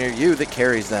shop near you that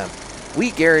carries them.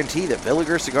 We guarantee that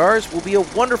Villiger Cigars will be a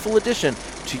wonderful addition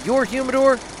to your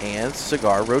humidor and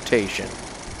cigar rotation.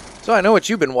 So I know what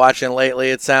you've been watching lately,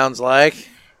 it sounds like.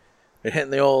 Been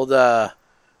hitting the old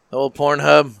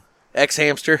Pornhub,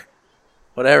 X-Hamster,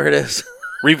 whatever it is.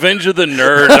 Revenge of the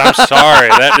Nerds. I'm sorry.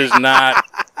 That is not...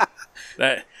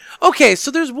 that. Okay, so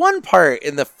there's one part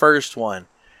in the first one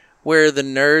where the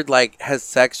nerd has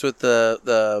sex with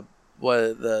the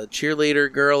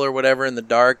cheerleader girl or whatever in the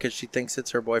dark because she thinks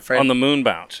it's her boyfriend. On the moon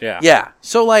bounce, yeah. Yeah.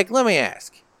 So, let me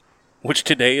ask. Which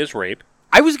today is rape.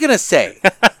 I was gonna say,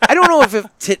 I don't know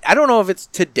if it's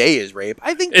today is rape.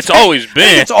 I think it's always been. I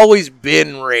think it's always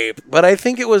been rape, but I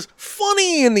think it was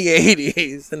funny in the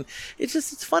 80s, and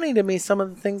it's funny to me some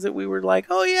of the things that we were like,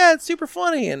 oh yeah, it's super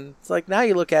funny, and it's like now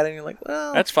you look at it and you're like,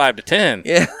 well, that's 5 to 10.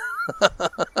 Yeah.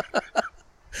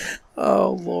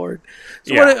 Oh Lord.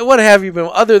 So yeah. what have you been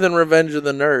other than Revenge of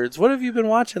the Nerds? What have you been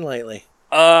watching lately?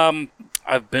 I've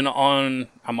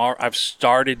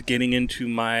started getting into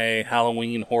my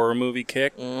Halloween horror movie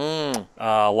kick. A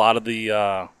lot of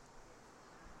the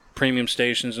premium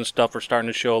stations and stuff are starting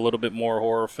to show a little bit more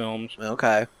horror films.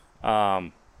 Okay.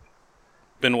 Been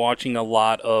watching a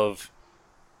lot of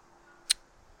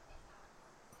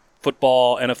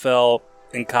football, NFL,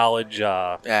 and college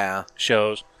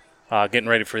shows. Getting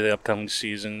ready for the upcoming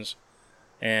seasons.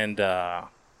 And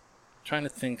trying to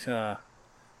think... I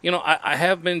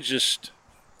have been just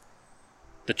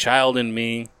the child in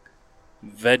me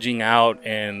vegging out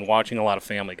and watching a lot of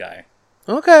Family Guy.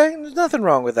 Okay, there's nothing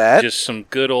wrong with that. Just some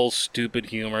good old stupid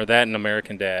humor. That and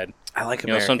American Dad. I like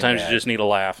American sometimes Dad. you just need a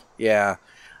laugh. Yeah.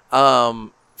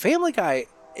 Family Guy,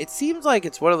 it seems like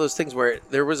it's one of those things where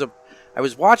I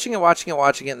was watching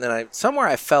it, and then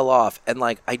I fell off, and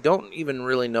I don't even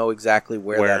really know exactly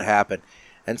where that happened.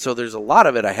 And so there's a lot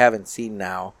of it I haven't seen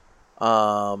now.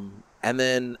 And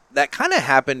then that kind of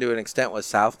happened to an extent with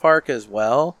South Park as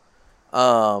well.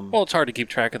 Well, it's hard to keep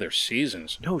track of their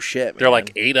seasons. No shit, man. They're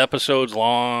 8 episodes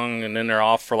long, and then they're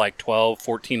off for 12,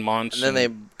 14 months. And then they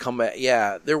come back.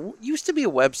 Yeah, there used to be a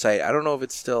website, I don't know if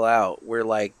it's still out, where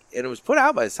and it was put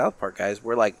out by South Park guys,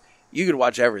 where you could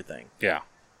watch everything. Yeah.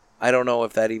 I don't know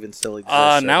if that even still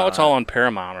exists. Now it's all on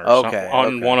Paramount or something.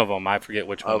 On one of them. I forget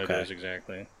which one it is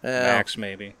exactly. Max,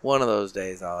 maybe. One of those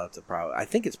days I'll have to probably... I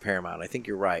think it's Paramount. I think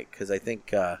you're right, because I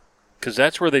think... Because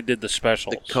that's where they did the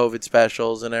specials. The COVID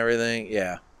specials and everything,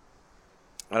 yeah.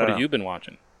 What have you been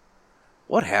watching?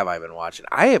 What have I been watching?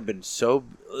 I have been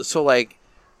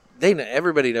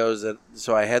everybody knows that,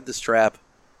 so I had the strep,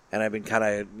 and I've been kind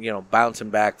of,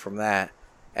 bouncing back from that.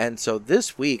 And so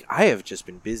this week, I have just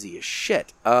been busy as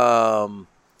shit. So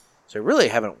I really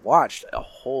haven't watched a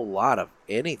whole lot of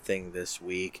anything this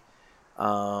week.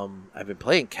 I've been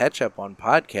playing catch-up on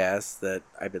podcasts that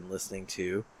I've been listening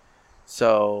to.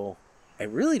 So I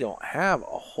really don't have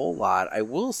a whole lot. I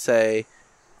will say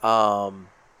I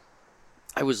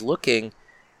was looking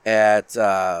at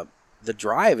the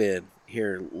drive-in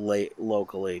here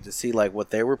locally to see like what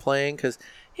they were playing, because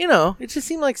it just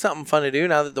seemed like something fun to do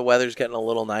now that the weather's getting a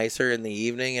little nicer in the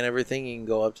evening and everything. You can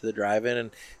go up to the drive-in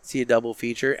and see a double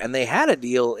feature. And they had a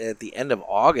deal at the end of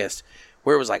August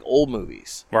where it was like old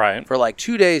movies. Right. For like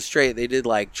 2 days straight, they did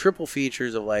like triple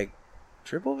features of like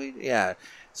yeah.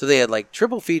 So they had like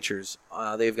triple features.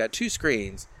 They've got 2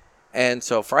 screens, and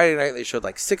so Friday night they showed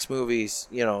like 6 movies.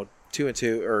 2 and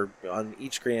 2 or on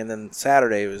each screen, and then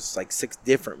Saturday it was like 6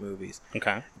 different movies.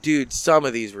 Okay. Dude, some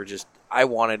of these were just, I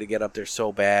wanted to get up there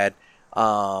so bad,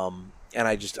 and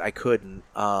I couldn't,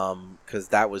 because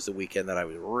that was the weekend that I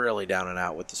was really down and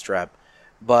out with the strep.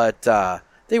 But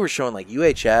they were showing like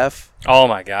UHF. Oh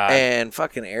my god. And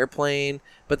fucking Airplane,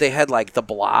 but they had like the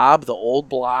Blob, the old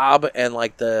Blob, and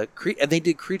like and they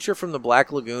did Creature from the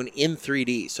Black Lagoon in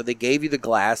 3D. So they gave you the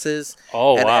glasses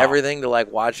and everything to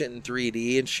like watch it in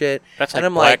 3D and shit. That's like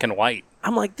black and white.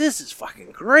 I'm like, this is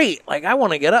fucking great. Like, I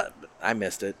want to get up. I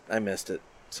missed it.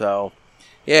 So,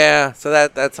 yeah. So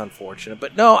that's unfortunate.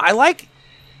 But no, I like.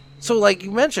 So like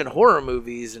you mentioned horror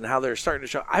movies and how they're starting to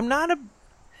show. I'm not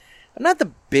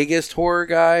the biggest horror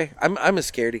guy. I'm a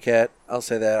scaredy cat. I'll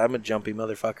say that. I'm a jumpy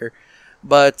motherfucker.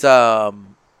 But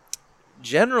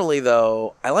generally,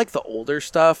 though, I like the older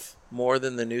stuff more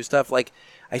than the new stuff. Like,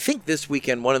 I think this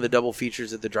weekend, one of the double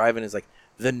features at the drive-in is like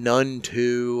The Nun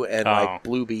 2 and like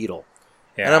Blue Beetle.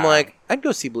 Yeah. And I'm like, I'd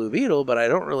go see Blue Beetle, but I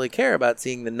don't really care about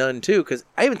seeing The Nun 2 because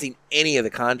I haven't seen any of the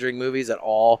Conjuring movies at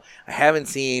all. I haven't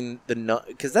seen The Nun,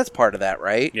 because that's part of that,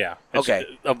 right? Yeah.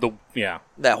 Okay.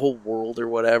 That whole world or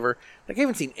whatever. Like, I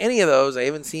haven't seen any of those. I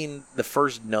haven't seen the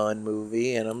first Nun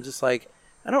movie, and I'm just like,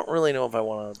 I don't really know if I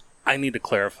want to. I need to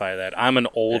clarify that. I'm an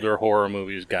older horror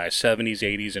movies guy, 70s,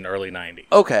 80s, and early 90s.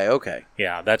 Okay.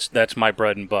 Yeah, that's my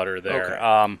bread and butter there.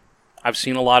 Okay. I've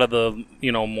seen a lot of the,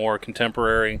 more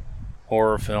contemporary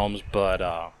horror films, but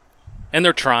and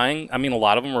they're trying. I mean, a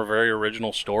lot of them are very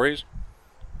original stories,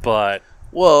 but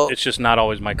it's just not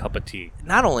always my cup of tea.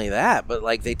 Not only that, but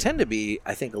like they tend to be,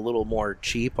 I think, a little more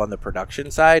cheap on the production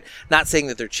side. Not saying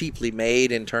that they're cheaply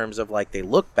made in terms of like they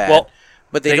look bad,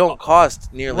 but they don't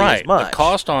cost nearly as much. The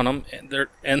cost on them,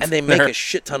 and they make a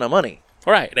shit ton of money.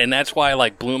 Right, and that's why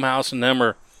like Blumhouse and them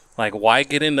are like, why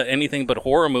get into anything but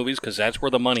horror movies? Because that's where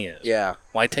the money is. Yeah.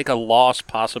 Why take a lost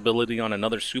possibility on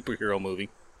another superhero movie?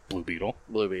 Blue Beetle.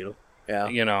 Yeah.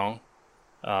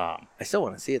 I still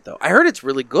want to see it, though. I heard it's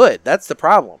really good. That's the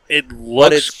problem. It looks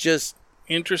but it's just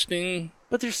interesting.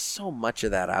 But there's so much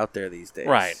of that out there these days.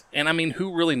 Right. And, I mean,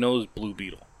 who really knows Blue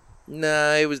Beetle?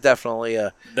 Nah, it was definitely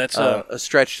a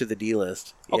stretch to the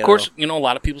D-list. Of course, a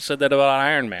lot of people said that about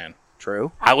Iron Man.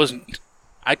 True.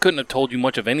 I couldn't have told you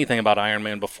much of anything about Iron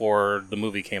Man before the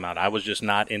movie came out. I was just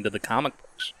not into the comic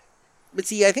books. But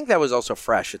see, I think that was also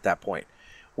fresh at that point.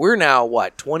 We're now,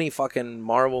 20 fucking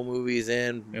Marvel movies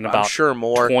in, and about I'm sure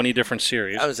more. 20 different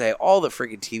series. I would say all the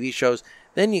freaking TV shows.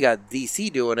 Then you got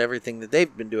DC doing everything that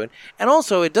they've been doing. And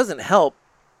also, it doesn't help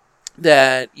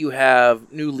that you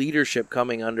have new leadership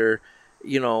coming under,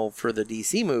 for the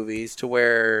DC movies to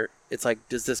where it's like,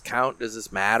 does this count? Does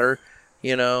this matter?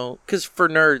 Because for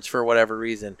nerds, for whatever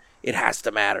reason, it has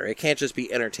to matter. It can't just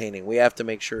be entertaining. We have to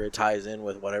make sure it ties in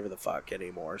with whatever the fuck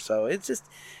anymore. So it's just,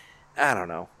 I don't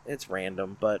know. It's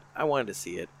random, but I wanted to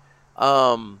see it.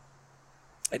 I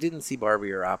didn't see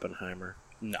Barbie or Oppenheimer.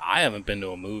 No, I haven't been to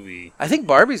a movie. I think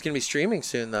Barbie's going to be streaming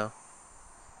soon, though.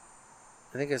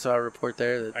 I think I saw a report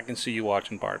there that... I can see you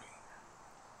watching Barbie.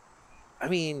 I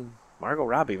mean, Margot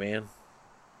Robbie, man.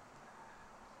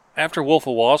 After Wolf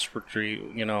of Wall Street,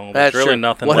 there's really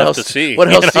nothing left to see. What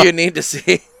else do you need to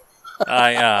see?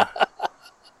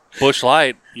 Bush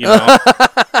Light,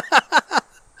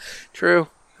 True.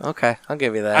 Okay, I'll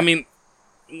give you that. I mean,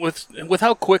 with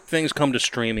how quick things come to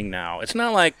streaming now, it's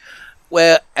not like...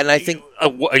 Well, and I think...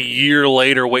 A year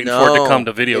later waiting for it to come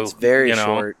to video. It's very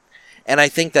short. And I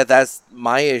think that's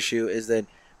my issue, is that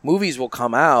movies will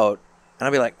come out, and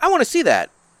I'll be like, I want to see that.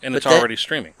 And it's already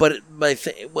streaming. But my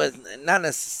thing was not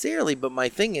necessarily, but my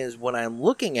thing is when I'm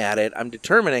looking at it, I'm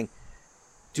determining,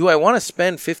 do I want to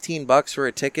spend $15 for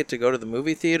a ticket to go to the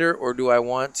movie theater, or do I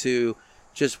want to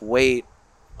just wait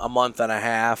a month and a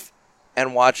half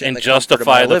and watch it in the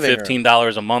justify comfort of the my living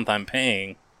 $15 a month I'm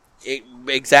paying?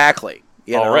 Exactly.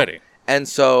 Already. And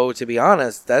so, to be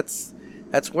honest, that's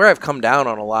where I've come down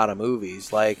on a lot of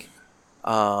movies. Like,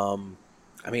 I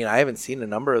haven't seen a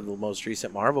number of the most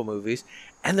recent Marvel movies,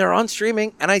 and they're on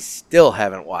streaming, and I still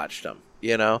haven't watched them,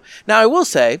 Now, I will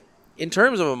say, in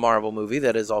terms of a Marvel movie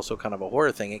that is also kind of a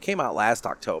horror thing, it came out last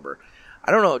October. I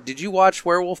don't know, did you watch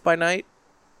Werewolf by Night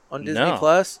on Disney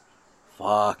Plus?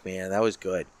 Fuck, man, that was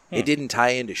good. It didn't tie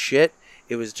into shit.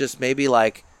 It was just maybe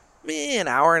like an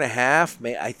hour and a half.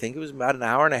 I think it was about an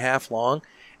hour and a half long.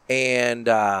 And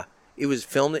it was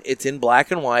filmed. It's in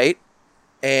black and white.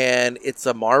 And it's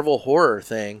a Marvel horror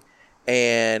thing.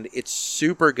 And it's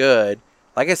super good.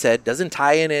 Like I said, doesn't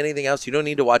tie into anything else. You don't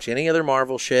need to watch any other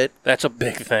Marvel shit. That's a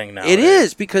big thing now. It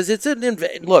is, because it's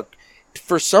look,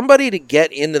 for somebody to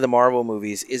get into the Marvel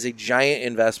movies is a giant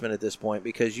investment at this point,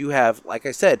 because you have, like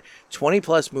I said, 20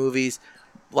 plus movies,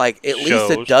 like at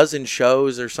least a dozen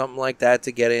shows or something like that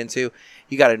to get into.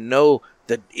 You got to know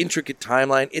the intricate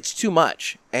timeline. It's too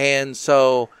much. And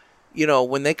so,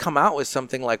 when they come out with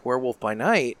something like Werewolf by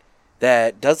Night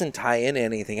that doesn't tie into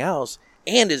anything else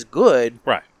and is good,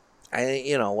 right?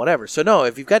 Whatever. So no,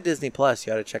 if you've got Disney Plus,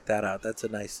 you ought to check that out. That's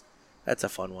a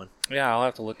fun one. Yeah, I'll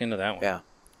have to look into that one. Yeah.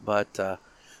 But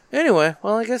anyway,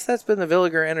 well, I guess that's been the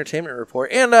Villiger Entertainment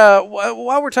Report. And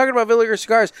while we're talking about Villiger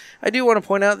Cigars, I do want to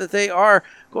point out that they are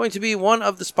going to be one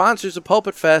of the sponsors of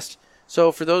Pulpit Fest.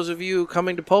 So for those of you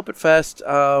coming to Pulpit Fest,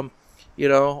 they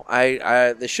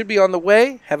should be on the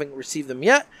way. Haven't received them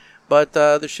yet, but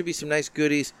there should be some nice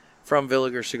goodies from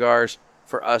Villiger Cigars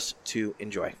for us to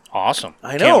enjoy. Awesome.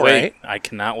 I know, right? I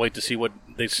cannot wait to see what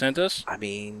they sent us. I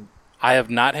mean, I have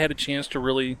not had a chance to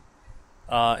really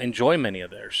enjoy many of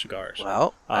their cigars.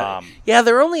 Well,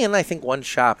 they're only in, I think, one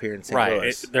shop here in St.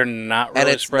 Louis. They're not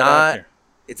really spread out here.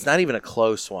 It's not even a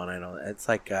close one. I know. It's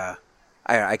like,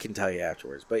 I can tell you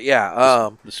afterwards. But yeah.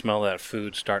 The smell of that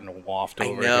food starting to waft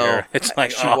over I know. here. It's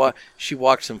like, she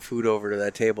walked some food over to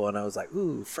that table, and I was like,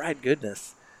 ooh, fried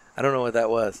goodness. I don't know what that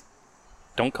was.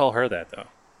 Don't call her that, though.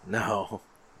 No.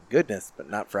 Goodness, but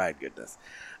not fried goodness.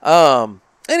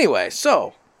 Anyway,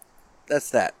 so that's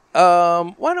that.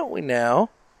 Why don't we now?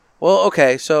 Well,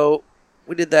 okay, so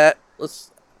we did that.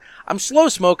 I'm slow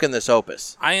smoking this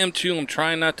Opus. I am too. I'm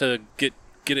trying not to get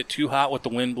it too hot with the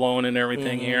wind blowing and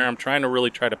everything here. I'm trying to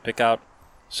really try to pick out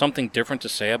something different to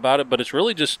say about it, but it's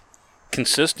really just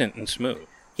consistent and smooth.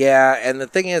 Yeah, and the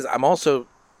thing is,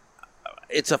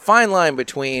 it's a fine line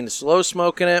between slow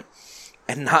smoking it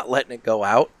and not letting it go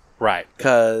out. Right.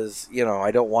 Because,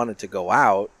 I don't want it to go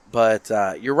out. But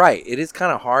you're right. It is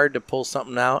kind of hard to pull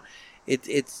something out.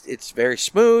 It's very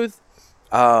smooth.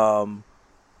 And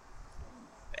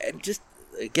just,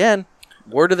 again,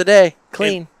 word of the day,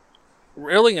 clean.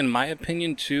 Really, in my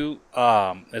opinion, too,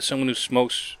 as someone who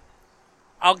smokes,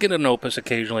 I'll get an Opus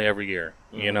occasionally every year,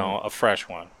 a fresh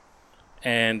one.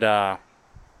 And I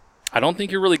don't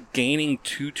think you're really gaining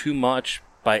too much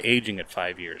by aging it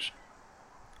 5 years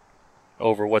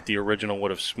over what the original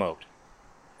would have smoked.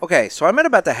 Okay, so I'm at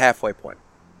about the halfway point.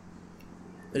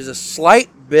 There's a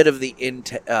slight bit of the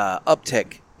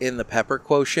uptick in the pepper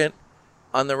quotient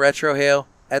on the Retrohale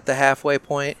at the halfway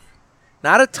point.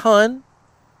 Not a ton,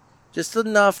 just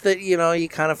enough that, you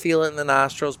kind of feel it in the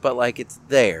nostrils, but, like, it's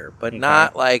there. But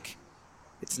not, like,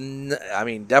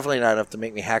 definitely not enough to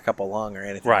make me hack up a lung or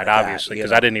anything right, like that. Obviously,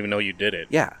 because I didn't even know you did it.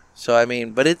 Yeah, so,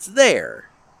 but it's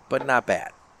there, but not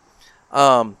bad.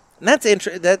 And that's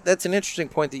an interesting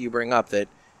point that you bring up, that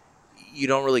you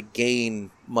don't really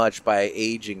gain much by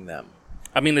aging them.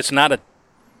 It's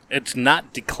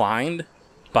not declined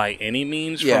by any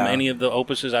means from any of the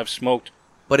Opuses I've smoked.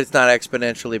 But it's not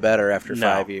exponentially better after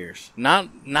 5 years.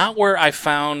 Not where I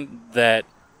found that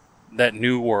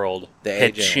New World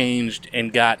had changed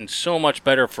and gotten so much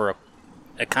better for a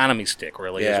economy stick,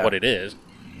 really, is what it is.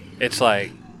 It's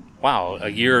like, wow, a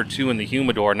year or two in the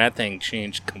humidor and that thing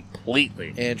changed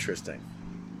completely. Interesting.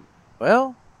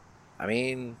 Well,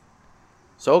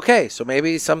 so okay. So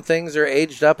maybe some things are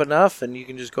aged up enough and you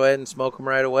can just go ahead and smoke them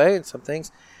right away. And some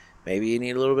things, maybe you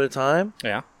need a little bit of time.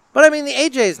 Yeah. But, the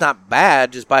AJ is not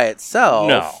bad just by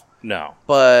itself. No.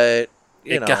 But,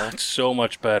 it got so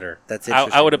much better. That's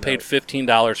interesting. I would have paid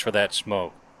 $15 for that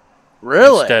smoke.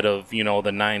 Really? Instead of, the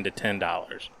 $9 to $10.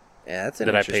 Yeah, that's an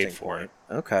that interesting I paid for point.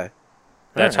 it. Okay.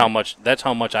 That's how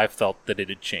much I felt that it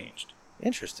had changed.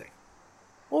 Interesting.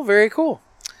 Well, very cool.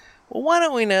 Well, why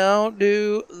don't we now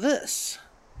do this?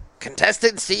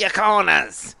 Contestants to your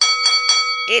corners.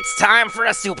 It's time for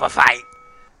a super fight.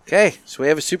 Okay, so we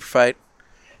have a super fight.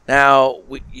 Now,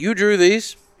 you drew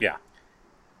these. Yeah.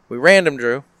 We random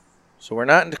drew. So we're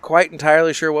not quite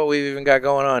entirely sure what we've even got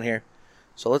going on here.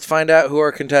 So let's find out who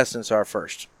our contestants are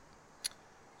first.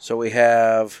 So we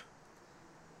have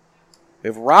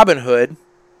Robin Hood.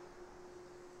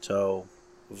 So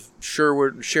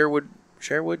Sherwood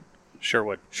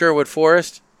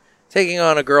Forest taking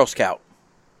on a Girl Scout.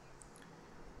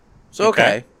 So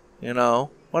okay.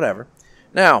 Whatever.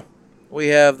 Now, we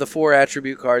have the 4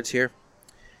 attribute cards here.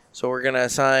 So we're going to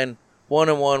assign 1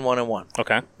 and 1, 1 and 1.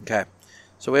 Okay. Okay.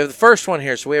 So we have the first one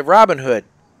here. So we have Robin Hood,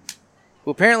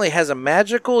 who apparently has a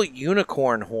magical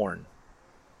unicorn horn.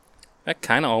 That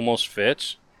kind of almost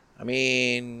fits. I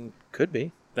mean, could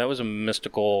be. That was a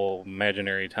mystical,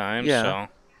 imaginary time. Yeah. So. I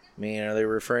mean, are they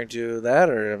referring to that,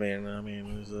 or I mean,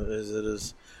 is it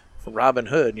as Robin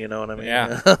Hood? You know what I mean?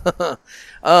 Yeah.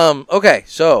 Okay,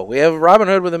 so we have Robin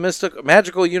Hood with a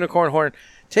magical unicorn horn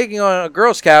taking on a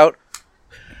Girl Scout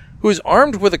who is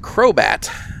armed with a crowbat.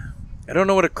 I don't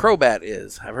know what a crowbat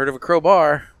is. I've heard of a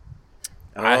crowbar.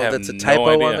 I don't know if that's a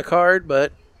typo on the card,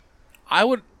 but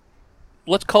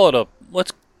let's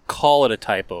call it a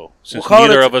typo, since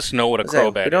neither of us know what a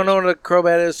crowbat is. We don't know what a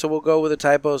crowbat is, so we'll go with a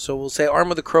typo. So we'll say armed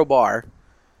with a crowbar.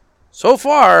 So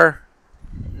far,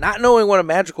 not knowing what a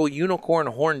magical unicorn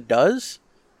horn does,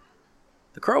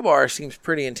 the crowbar seems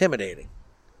pretty intimidating.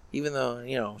 Even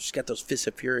though, she's got those fists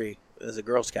of fury as a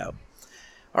Girl Scout.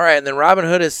 All right, and then Robin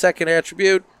Hood, his second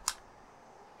attribute.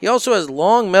 He also has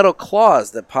long metal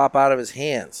claws that pop out of his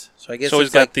hands. So I guess he's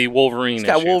got the Wolverine He's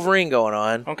got Wolverine going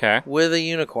on. Okay. With a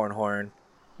unicorn horn.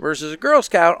 Versus a Girl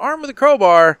Scout armed with a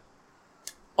crowbar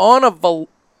on a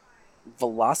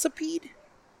velocipede?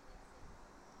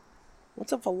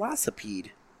 What's a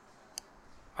velocipede?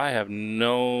 I have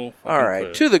no All right,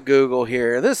 clue. to the Google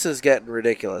here. This is getting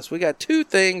ridiculous. We got two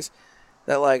things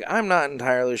that, I'm not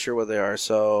entirely sure what they are.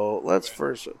 So let's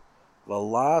first...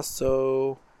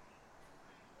 Velocipede.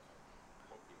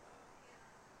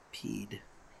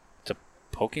 It's a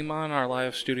Pokemon our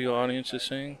live studio audience is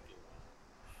saying?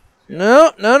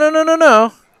 No.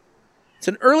 It's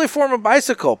an early form of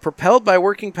bicycle, propelled by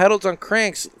working pedals on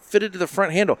cranks fitted to the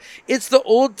front handle. It's the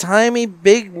old-timey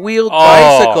big-wheeled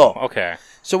bicycle. Okay.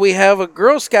 So we have a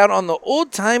Girl Scout on the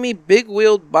old-timey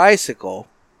big-wheeled bicycle.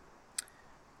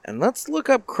 And let's look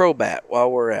up Crowbat while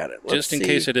we're at it. Just in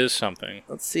case it is something.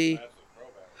 Let's see.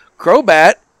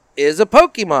 Crowbat is a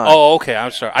Pokemon. Oh, okay.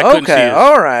 I'm sorry. I couldn't see it.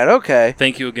 All right, okay.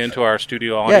 Thank you again to our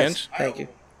studio audience. Yes, thank you.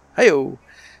 Hey-o.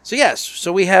 So, yes.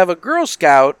 So, we have a Girl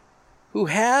Scout who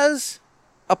has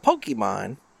a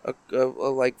Pokemon,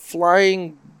 a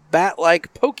flying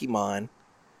bat-like Pokemon,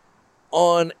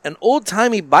 on an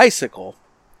old-timey bicycle,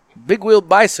 big-wheeled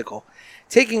bicycle,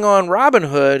 taking on Robin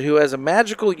Hood, who has a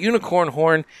magical unicorn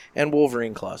horn and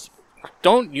Wolverine claws.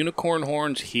 Don't unicorn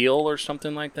horns heal or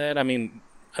something like that? I mean,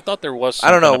 I thought there was something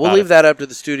I don't know. We'll leave it. that up to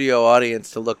the studio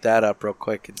audience to look that up real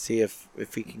quick and see if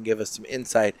he can give us some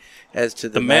insight as to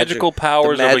the magical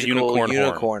powers of a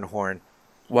unicorn horn.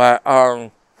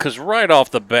 Why? Because right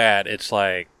off the bat, it's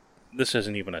like, this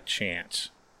isn't even a chance.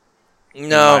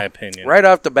 No, in my opinion. Right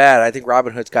off the bat, I think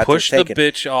Robin Hood's got push this taken. the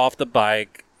bitch off the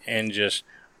bike and just.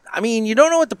 I mean, you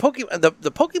don't know what the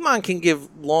Pokemon can give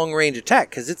long range attack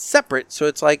because it's separate, so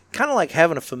it's kind of like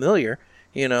having a familiar.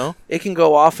 It can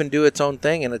go off and do its own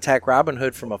thing and attack Robin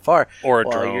Hood from afar, or a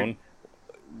drone,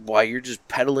 while you're just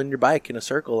pedaling your bike in a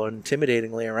circle and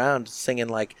intimidatingly around, singing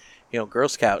Girl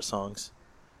Scout songs.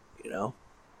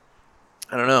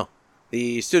 I don't know.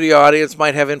 The studio audience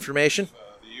might have information.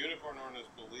 The unicorn horn is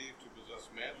believed to possess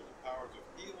magical powers of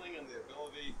healing and the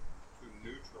ability to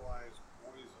neutralize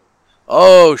poison.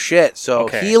 Oh, shit. So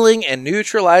healing and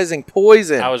neutralizing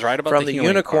poison. I was right about from the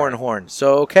unicorn part. horn.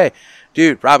 So, okay.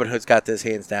 Dude, Robin Hood's got this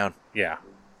hands down. Yeah.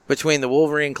 Between the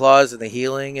Wolverine claws and the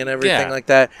healing and everything like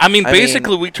that. I mean,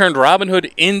 basically, we turned Robin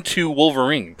Hood into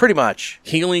Wolverine. Pretty much.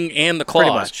 Healing and the claws.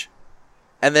 Pretty much.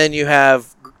 And then you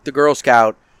have the Girl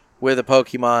Scout with a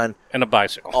Pokemon. And a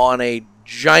bicycle. On a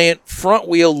giant front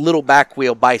wheel, little back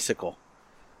wheel bicycle.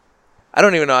 I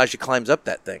don't even know how she climbs up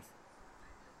that thing.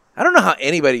 I don't know how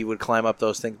anybody would climb up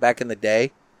those things back in the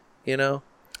day,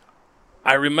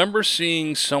 I remember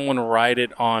seeing someone ride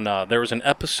it on, there was an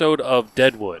episode of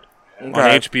Deadwood on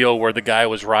HBO where the guy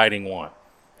was riding one.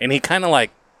 And he kind of I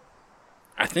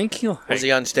think he... Was he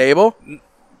unstable?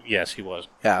 Yes, he was.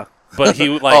 Yeah. But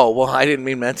he oh, well, I didn't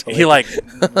mean mentally. He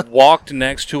walked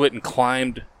next to it and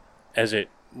climbed as it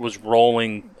was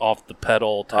rolling off the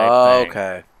pedal type thing.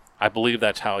 Okay. I believe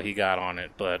that's how he got on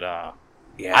it, but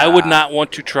yeah. I would not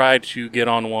want to try to get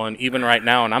on one even right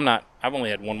now, and I've only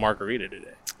had one margarita today.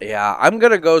 Yeah, I'm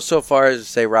going to go so far as to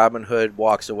say Robin Hood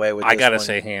walks away with this I got to one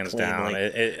say hands cleanly.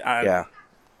 down. Yeah.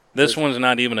 This one's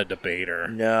not even a debater.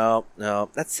 No.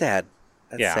 That's sad.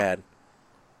 That's sad.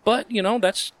 But,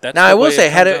 that's now, I will say,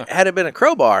 had it been a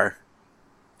crowbar,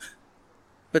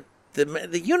 but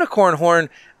the unicorn horn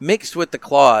mixed with the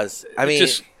claws, I mean,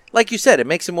 like you said, it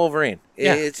makes him Wolverine.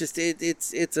 Yeah. It's just,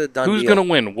 it's a done deal. Who's going to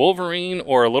win, Wolverine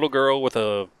or a little girl with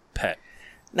a pet?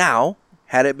 Now,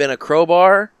 had it been a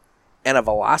crowbar and a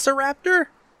velociraptor,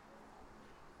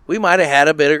 we might have had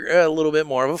a little bit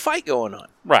more of a fight going on.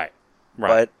 Right.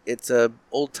 But it's a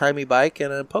old-timey bike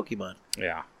and a Pokemon.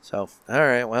 Yeah. So, all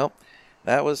right, well,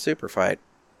 that was super fight.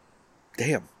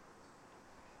 Damn.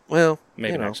 Well,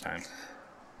 maybe next time.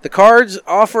 the cards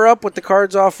offer up what the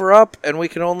cards offer up, and we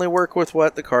can only work with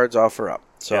what the cards offer up.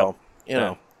 So, you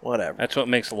know, whatever. That's what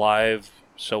makes live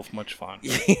so much fun.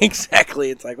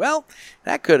 Exactly. It's like, well,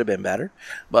 that could have been better.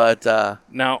 But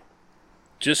now,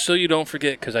 just so you don't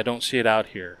forget, because I don't see it out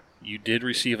here, you did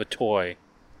receive a toy.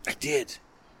 I did.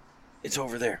 It's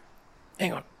over there.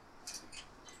 Hang on.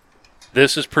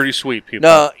 This is pretty sweet, people.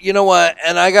 No, you know what?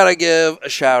 And I got to give a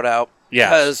shout out. Yes.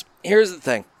 Because here's the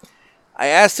thing. I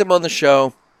asked him on the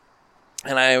show,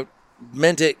 and I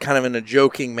meant it kind of in a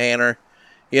joking manner,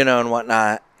 you know, and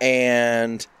whatnot.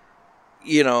 And,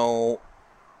 you know,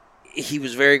 he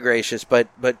was very gracious. But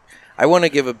I want to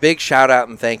give a big shout out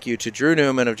and thank you to Drew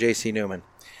Newman of JC Newman.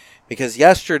 Because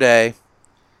yesterday,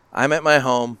 I'm at my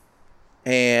home,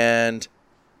 and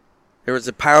there was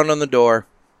a pound on the door.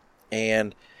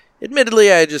 And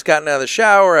admittedly, I had just gotten out of the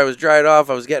shower. I was dried off.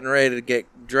 I was getting ready to get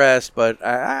dressed, but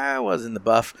I was in the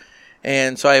buff.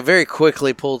 And so I very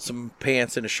quickly pulled some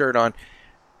pants and a shirt on.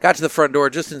 Got to the front door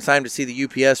just in time to see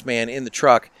the UPS man in the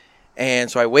truck. And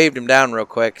so I waved him down real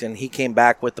quick, and he came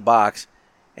back with the box.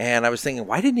 And I was thinking,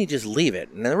 why didn't he just leave it?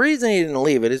 And the reason he didn't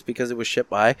leave it is because it was shipped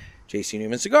by JC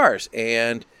Newman Cigars.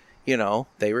 And, you know,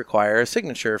 they require a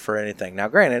signature for anything. Now,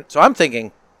 granted, so I'm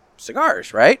thinking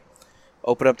cigars, right?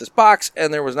 Open up this box,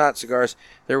 and there was not cigars.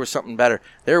 There was something better.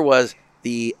 There was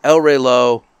the El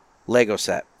Relo Lego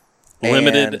set.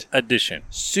 Limited edition.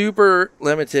 Super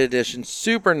limited edition.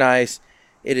 Super nice.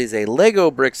 It is a Lego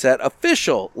brick set,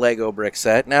 official Lego brick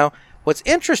set. Now, what's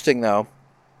interesting, though,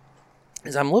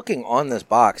 is I'm looking on this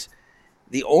box.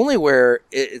 The only where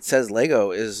it says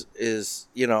Lego is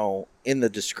you know, in the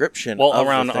description. Well, of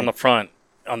around the thing. on the front,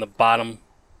 on the bottom,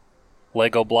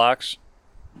 Lego blocks.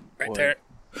 Right there.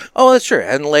 Oh, that's true.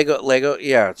 And Lego,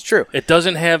 yeah, it's true. It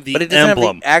doesn't have the But it doesn't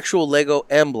emblem. have the actual Lego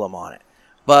emblem on it.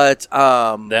 But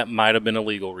that might have been a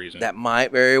legal reason. that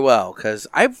might very well, because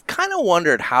I've kind of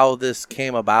wondered how this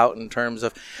came about in terms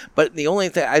of. But the only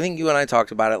thing, I think you and I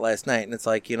talked about it last night, and it's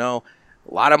like, you know,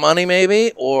 a lot of money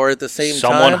maybe, or at the same time,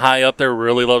 Someone high up there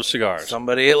really loves cigars.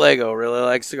 somebody at Lego really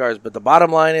likes cigars. But the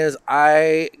bottom line is,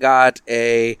 I got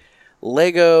a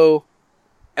Lego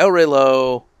El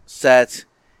Relo set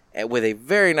with a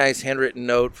very nice handwritten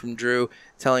note from Drew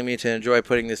telling me to enjoy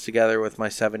putting this together with my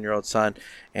 7-year-old son.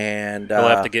 And He'll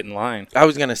have to get in line. I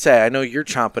was going to say, I know you're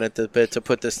chomping at the bit to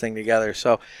put this thing together.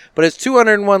 So, but it's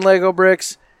 201 Lego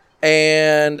bricks.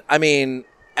 And, I mean,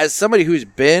 as somebody who's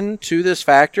been to this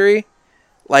factory,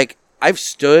 like, I've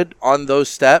stood on those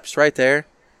steps right there.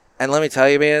 And let me tell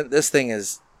you, man, this thing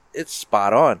it's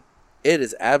spot on. It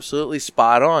is absolutely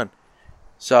spot on.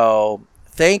 So,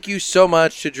 thank you so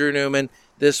much to Drew Newman.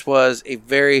 This was a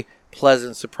very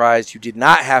pleasant surprise. You did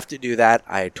not have to do that.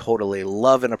 I totally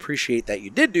love and appreciate that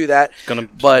you did do that. It's going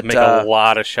to make a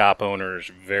lot of shop owners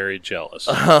very jealous.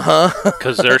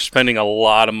 Because they're spending a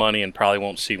lot of money and probably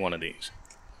won't see one of these.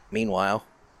 Meanwhile,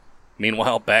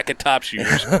 back at Top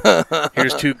Shooters,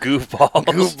 here's two goofballs.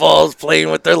 Goofballs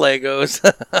playing with their Legos.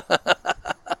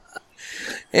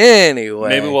 Anyway.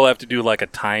 Maybe we'll have to do like a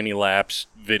tiny lapse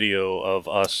video of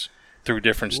us through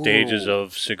different stages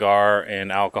of cigar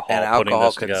and alcohol putting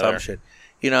this consumption. together.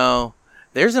 You know,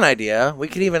 there's an idea. We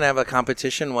could even have a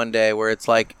competition one day where it's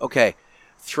like, okay,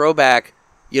 throw back,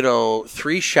 you know,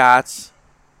 3 shots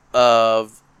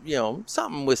of, you know,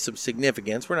 something with some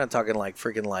significance. We're not talking like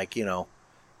freaking like, you know,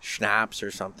 schnapps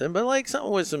or something, but like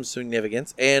something with some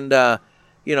significance. And,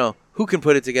 you know, who can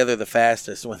put it together the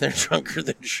fastest when they're drunker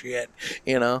than shit,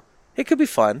 you know? It could be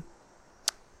fun.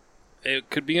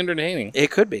 It could be entertaining. It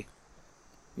could be.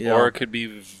 Or it could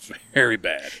be very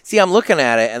bad. See, I'm looking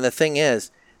at it, and the thing is,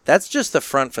 that's just the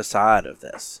front facade of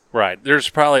this. Right. There's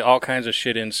probably all kinds of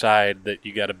shit inside that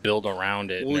you got to build around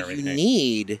it and everything.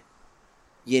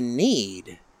 You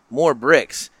need more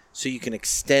bricks so you can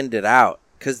extend it out.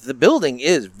 Because the building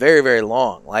is very, very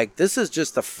long. Like, this is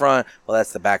just the front. Well,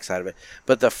 that's the back side of it.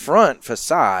 But the front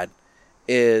facade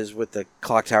is with the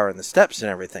clock tower and the steps and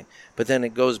everything. But then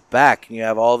it goes back, and you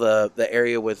have all the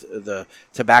area with the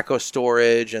tobacco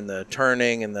storage and the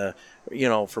turning and the, you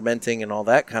know, fermenting and all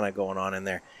that kind of going on in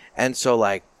there. And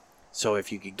so, so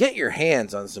if you could get your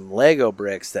hands on some Lego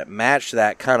bricks that match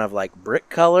that kind of like brick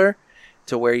color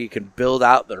to where you can build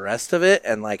out the rest of it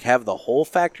and like have the whole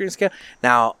factory scale.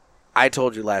 Now, I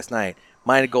told you last night,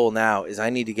 my goal now is I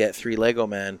need to get 3 Lego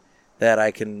men that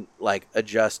I can like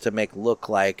adjust to make look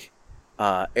like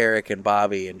Eric and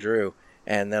Bobby and Drew,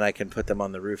 and then I can put them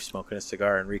on the roof smoking a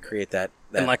cigar and recreate that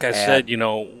and like I said, you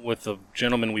know, with the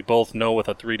gentleman we both know with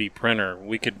a 3D printer,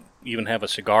 we could even have a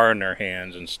cigar in their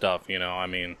hands and stuff, you know, I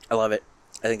mean. I love it.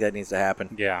 I think that needs to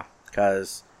happen. Yeah.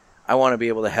 Because I want to be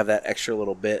able to have that extra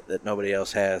little bit that nobody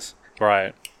else has.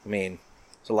 Right. I mean,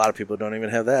 So a lot of people don't even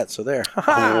have that. So there.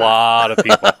 A lot of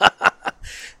people.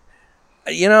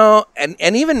 You know, and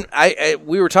even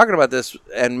we were talking about this,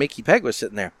 and Mickey Pegg was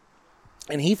sitting there,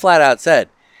 and he flat out said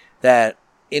that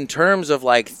in terms of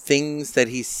like things that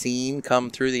he's seen come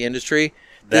through the industry,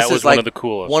 That this was is like one of the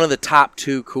coolest. one of the top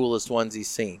 2 coolest ones he's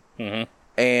seen. Mm-hmm.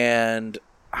 And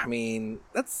I mean,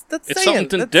 that's It's saying,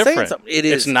 something that's different. saying something. It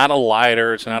is. It's not a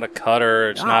lighter. It's not a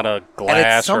cutter. It's not a glass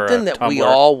and it's something or a that tumbler. we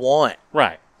all want.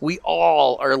 Right. We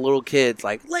all are little kids,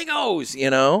 like Legos,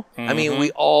 you know? I mean,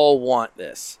 we all want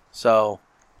this. So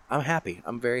I'm happy.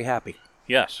 I'm very happy.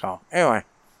 Yes. So anyway.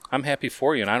 I'm happy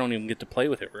for you, and I don't even get to play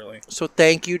with it, really. So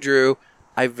thank you, Drew.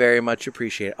 I very much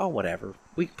appreciate it. Oh, whatever.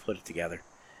 We can put it together.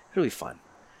 It'll be fun.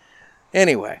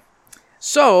 Anyway.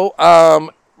 So,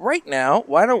 right now,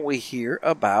 why don't we hear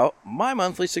about My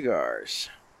Monthly Cigars?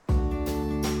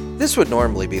 This would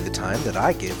normally be the time that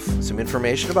I give some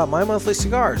information about My Monthly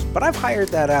Cigars, but I've hired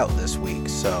that out this week,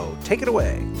 so take it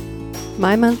away.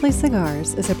 My Monthly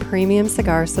Cigars is a premium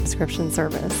cigar subscription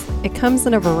service. It comes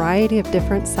in a variety of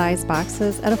different size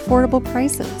boxes at affordable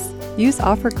prices. Use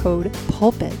offer code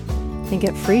PULPIT and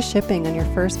get free shipping on your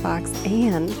first box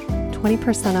and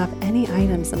 20% off any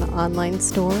items in the online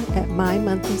store at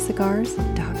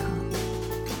mymonthlycigars.com.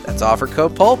 That's offer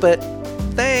code PULPIT.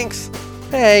 Thanks.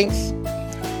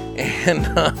 And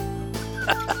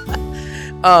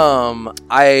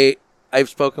I've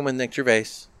spoken with Nick Gervais,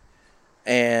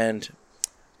 and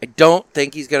I don't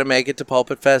think he's going to make it to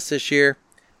Pulpit Fest this year,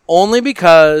 only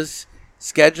because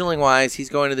scheduling wise, he's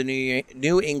going to the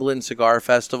New England Cigar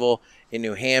Festival in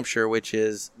New Hampshire, which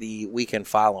is the weekend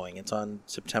following. It's on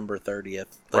September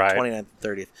 30th, the 29th and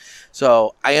 30th.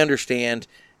 So I understand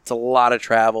it's a lot of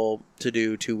travel to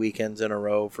do 2 weekends in a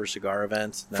row for cigar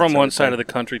events. From one side of the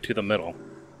country to the middle.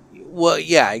 Well,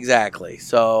 yeah, exactly.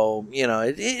 So, you know,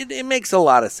 it makes a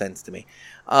lot of sense to me.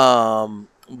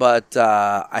 But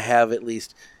I have at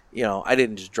least, you know, I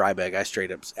didn't just dry bag. I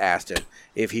straight up asked him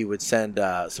if he would send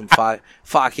some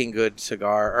fucking good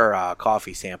cigar or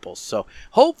coffee samples. So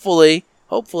hopefully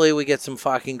we get some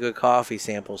fucking good coffee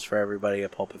samples for everybody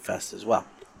at Pulpit Fest as well.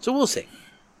 So we'll see.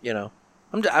 You know,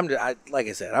 like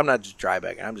I said, I'm not just dry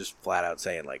bagging. I'm just flat out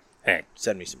saying, like, hey,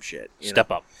 send me some shit. Step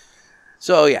up.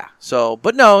 So, yeah.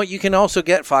 But no, you can also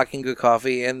get fucking good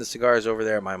coffee and the cigars over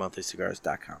there at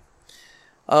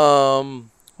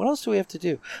mymonthlycigars.com. What else do we have to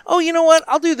do? Oh, you know what?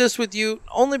 I'll do this with you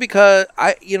only because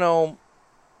I'll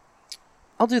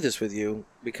do this with you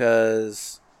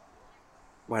because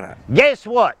why not? Guess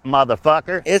what,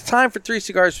 motherfucker? It's time for 3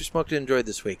 cigars we smoked and enjoyed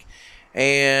this week.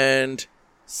 And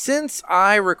since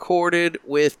I recorded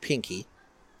with Pinky,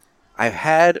 I've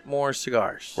had more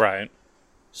cigars. Right.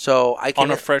 So I can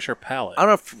on a fresher palate. On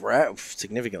a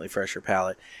significantly fresher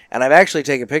palate. And I've actually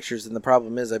taken pictures, and the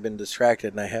problem is I've been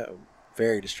distracted, and I have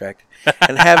very distracted,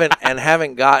 and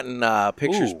haven't gotten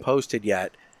pictures posted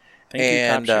yet.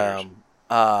 Thank you,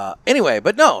 Top anyway,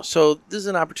 but no. So this is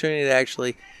an opportunity to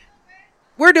actually.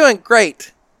 We're doing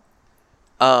great.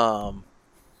 Oh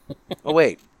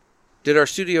wait, did our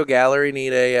studio gallery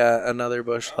need another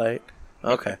bush light?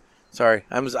 Okay, sorry.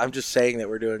 I'm just saying that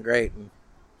we're doing great and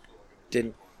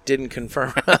didn't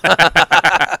confirm.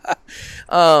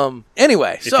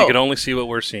 Anyway, if you could only see what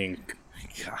we're seeing.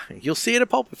 You'll see it at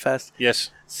Pulpit Fest.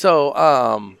 Yes.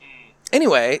 So,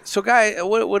 anyway, so Guy,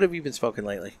 what have you been smoking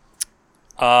lately?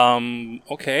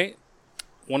 Okay.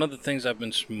 One of the things I've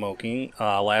been smoking,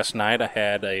 last night I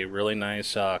had a really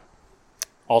nice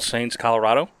All Saints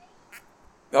Colorado.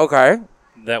 Okay.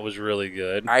 That was really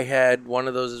good. I had one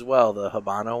of those as well, the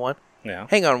Habano one. Yeah.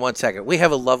 Hang on one second. We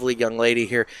have a lovely young lady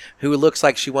here who looks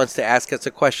like she wants to ask us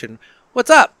a question.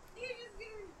 What's up?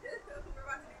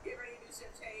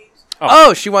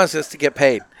 Oh, she wants us to get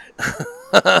paid. I'm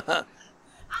sorry.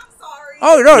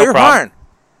 Oh, no, you're problem. fine.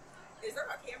 Is there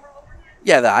a camera over here?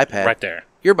 Yeah, the iPad. Right there.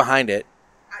 You're behind it.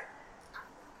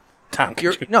 Tom,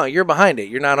 you're behind it.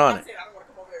 You're not on it. I don't want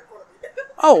to come over here in front of you.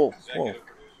 Oh, well.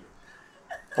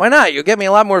 Why not? You'll get me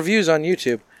a lot more views on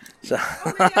YouTube. So.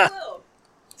 Oh, maybe I will.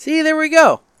 See, there we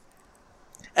go.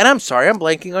 And I'm sorry, I'm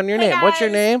blanking on your Hey name. guys. What's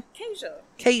your name? Kasia.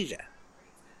 Kasia.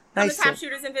 Come Nice. to Top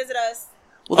Shooters and visit us.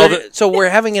 Well, so we're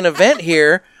having an event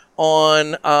here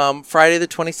on Friday the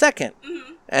 22nd.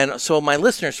 Mm-hmm. And so my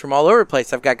listeners from all over the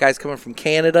place, I've got guys coming from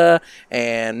Canada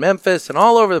and Memphis and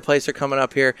all over the place are coming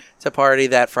up here to party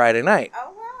that Friday night.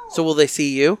 Oh, wow. So will they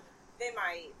see you? They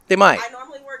might. They might. I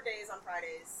normally work days on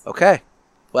Fridays. Okay.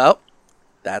 Well,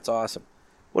 that's awesome.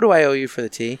 What do I owe you for the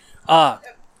tea?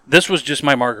 This was just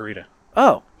my margarita.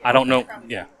 Oh. I don't know.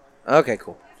 Yeah. Okay,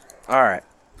 cool. All right.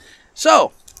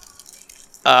 So,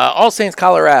 All Saints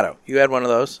Colorado. You had one of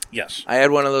those? Yes. I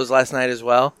had one of those last night as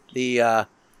well. The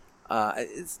I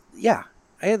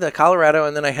had the Colorado,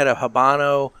 and then I had a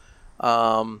Habano.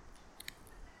 Now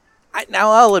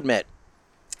I'll admit,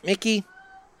 Mickey,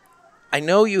 I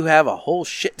know you have a whole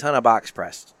shit ton of box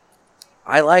pressed.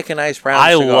 I like a nice brown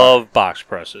cigar. I love box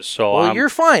presses, so well, you're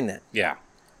fine then. Yeah.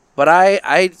 But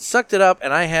I sucked it up,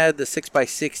 and I had the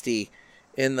 6x60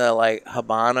 in the like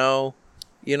Habano,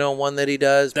 one that he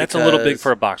does. That's a little big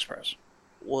for a box press.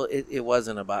 Well, it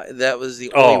wasn't about. That was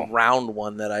the only round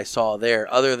one that I saw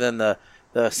there, other than the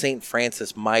St.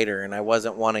 Francis miter, and I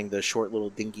wasn't wanting the short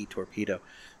little dinky torpedo.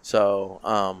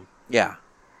 So, yeah.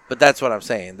 But that's what I'm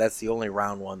saying. That's the only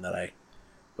round one that I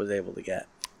was able to get.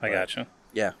 I gotcha.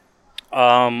 Yeah.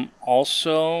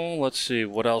 Also, let's see.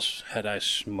 What else had I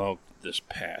smoked this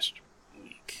past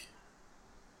week?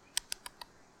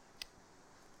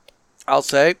 I'll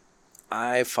say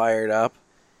I fired up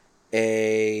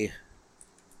a...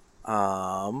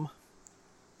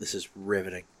 This is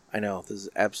riveting. I know. This is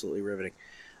absolutely riveting.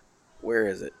 Where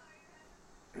is it?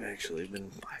 I've actually been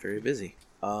very busy.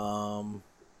 So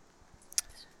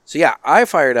yeah, I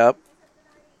fired up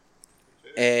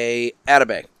a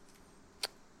Atabay.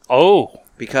 Oh.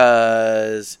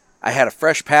 Because I had a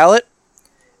fresh palate,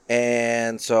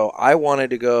 and so I wanted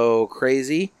to go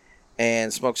crazy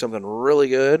and smoke something really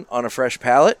good on a fresh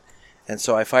palate, and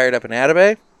so I fired up an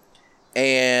Atabay,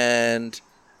 and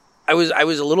I was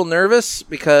a little nervous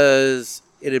because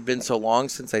it had been so long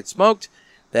since I'd smoked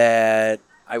that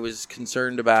I was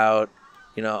concerned about,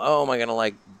 am I going to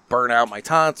like burn out my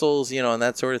tonsils, and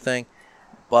that sort of thing.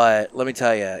 But let me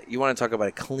tell you, you want to talk about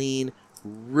a clean,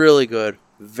 really good,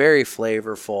 very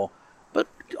flavorful, but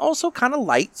also kind of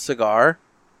light cigar.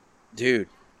 Dude,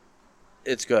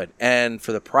 it's good. And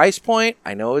for the price point,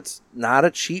 I know it's not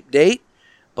a cheap date,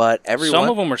 but some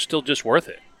of them are still just worth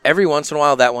it. Every once in a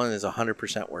while, that one is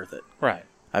 100% worth it. Right.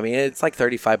 I mean, it's like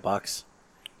 $35,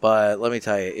 but let me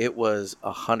tell you, it was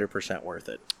 100% worth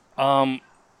it.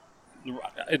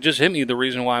 It just hit me the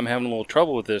reason why I'm having a little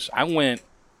trouble with this. I went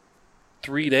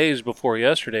 3 days before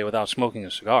yesterday without smoking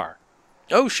a cigar.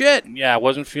 Oh, shit. Yeah, I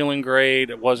wasn't feeling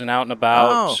great. It wasn't out and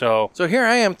about. So here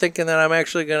I am thinking that I'm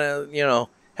actually going to,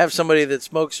 have somebody that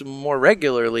smokes more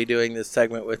regularly doing this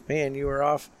segment with me, and you were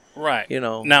off. Right.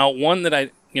 Now, one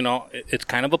that it's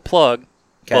kind of a plug,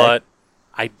 but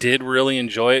I did really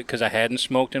enjoy it because I hadn't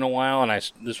smoked in a while, and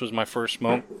this was my first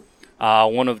smoke.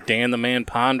 One of Dan the Man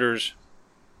Ponder's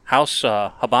house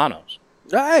Habanos.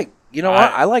 Hey, you know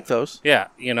what? I like those. Yeah,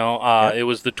 it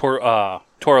was the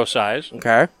Toro size.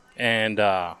 Okay. And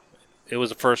it was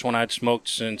the first one I'd smoked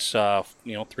since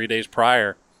 3 days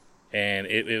prior, and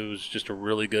it was just a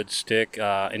really good stick.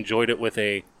 Enjoyed it with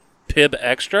a Pib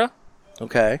Extra.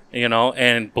 Okay.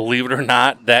 And believe it or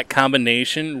not, that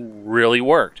combination really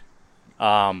worked.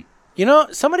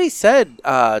 Somebody said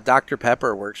Dr.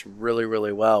 Pepper works really,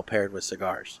 really well paired with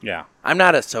cigars. Yeah. I'm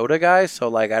not a soda guy,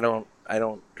 so I don't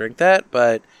drink that,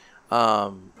 but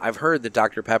I've heard that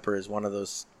Dr. Pepper is one of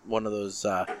those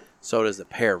sodas that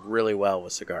pair really well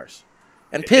with cigars.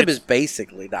 And Pib is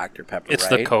basically Dr. Pepper,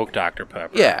 it's right? the Coke Dr.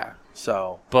 Pepper. Yeah.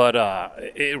 So, but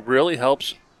it really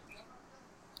helps.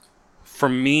 For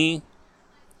me,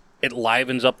 it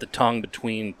livens up the tongue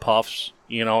between puffs.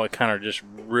 It kind of just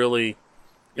really.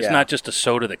 It's not just a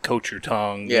soda that coats your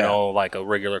tongue, like a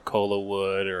regular cola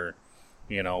would, or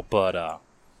But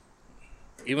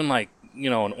even like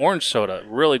an orange soda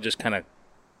really just kind of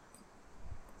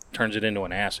turns it into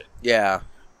an acid. Yeah.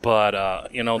 But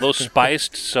those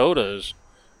spiced sodas,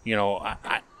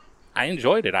 I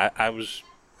enjoyed it. I was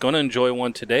going to enjoy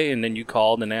one today, and then you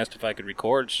called and asked if I could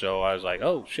record, so I was like,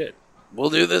 oh, shit.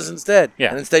 We'll do this instead. Yeah.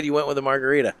 And instead you went with a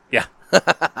margarita. Yeah.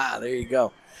 There you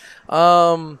go.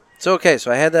 So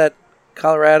I had that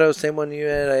Colorado, same one you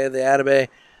had. I had the Atabay.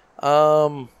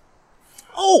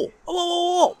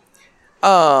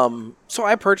 So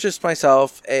I purchased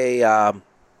myself a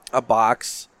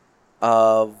box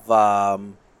of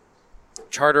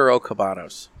Charter Oak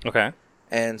Habanos. Okay.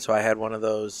 And so I had one of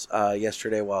those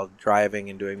yesterday while driving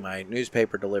and doing my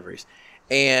newspaper deliveries.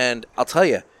 And I'll tell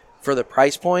you, for the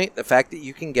price point, the fact that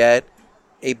you can get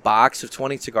a box of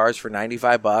 20 cigars for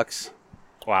 $95.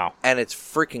 Wow. And it's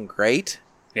freaking great.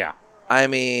 Yeah. I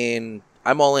mean,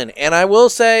 I'm all in. And I will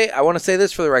say, I want to say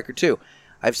this for the record, too.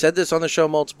 I've said this on the show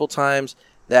multiple times,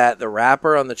 that the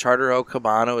wrapper on the Charter Oak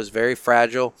Habano is very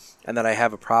fragile, and that I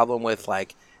have a problem with,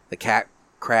 like, the cap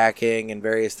cracking and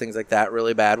various things like that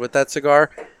really bad with that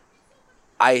cigar.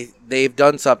 They've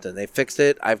done something. They fixed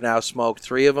it. I've now smoked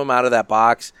 3 of them out of that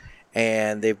box,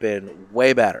 and they've been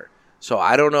way better. So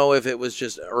I don't know if it was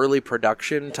just early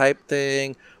production type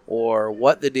thing, or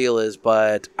what the deal is,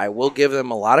 but I will give them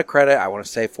a lot of credit. I want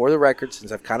to say, for the record,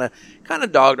 since I've kind of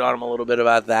dogged on them a little bit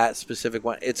about that specific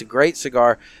one. It's a great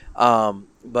cigar,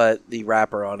 but the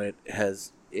wrapper on it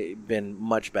has been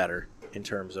much better in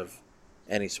terms of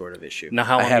any sort of issue. Now,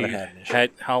 how long I haven't had an issue.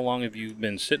 how long have you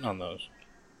been sitting on those?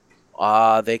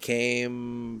 They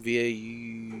came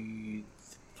via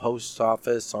post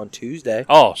office on Tuesday.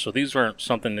 Oh, so these weren't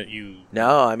something that you...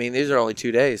 No, I mean, these are only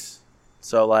 2 days.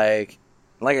 So, like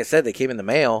I said, they came in the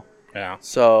mail. Yeah.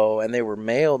 So, and they were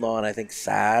mailed on, I think,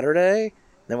 Saturday.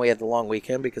 Then we had the long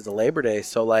weekend because of Labor Day.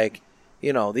 So, like,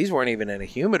 you know, these weren't even in a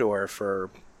humidor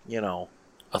for, you know...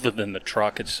 Other than the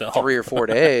truck itself. 3 or 4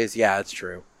 days. Yeah, it's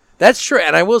true. That's true.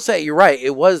 And I will say, you're right.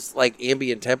 It was, like,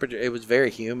 ambient temperature. It was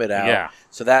very humid out. Yeah.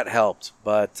 So that helped.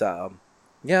 But,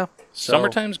 yeah. So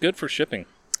Summertime's good for shipping.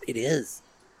 It is.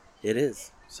 It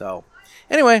is. So,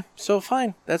 anyway, so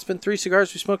fine. That's been 3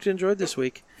 cigars we smoked and enjoyed this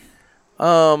week.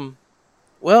 Well,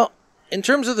 in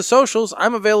terms of the socials,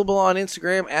 I'm available on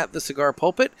Instagram at The Cigar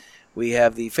Pulpit. We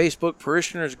have the Facebook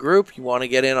Parishioners group. You want to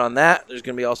get in on that. There's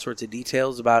going to be all sorts of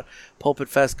details about Pulpit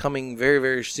Fest coming very,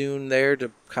 very soon there to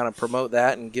kind of promote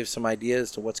that and give some ideas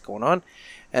to what's going on.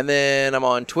 And then I'm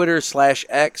on Twitter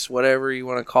 /X, whatever you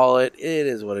want to call it. It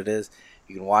is what it is.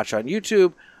 You can watch on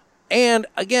YouTube. And,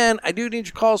 again, I do need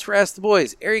your calls for Ask the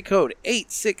Boys. Area code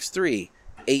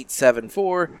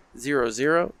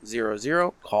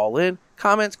 863-874-0000. Call in.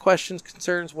 Comments, questions,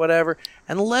 concerns, whatever.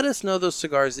 And let us know those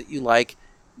cigars that you like,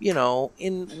 you know,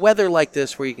 in weather like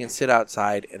this where you can sit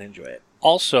outside and enjoy it.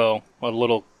 Also, a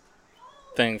little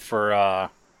thing for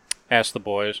Ask the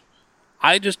Boys.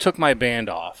 I just took my band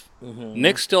off. Mm-hmm.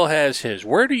 Nick still has his.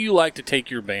 Where do you like to take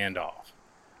your band off?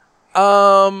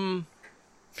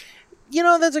 You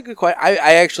know, that's a good question.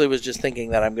 I actually was just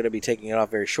thinking that I'm going to be taking it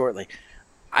off very shortly.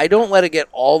 I don't let it get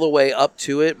all the way up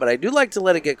to it, but I do like to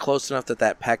let it get close enough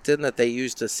that pectin that they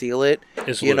use to seal it,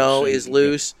 is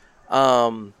loose.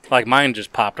 Like mine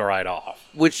just popped right off.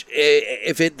 Which,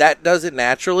 if that does it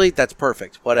naturally, that's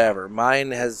perfect. Whatever.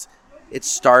 Mine it's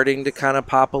starting to kind of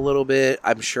pop a little bit.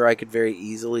 I'm sure I could very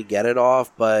easily get it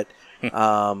off, but, you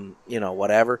know,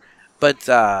 whatever. But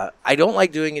I don't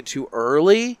like doing it too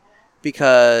early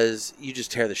because you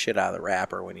just tear the shit out of the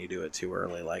wrapper when you do it too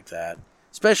early like that.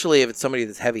 Especially if it's somebody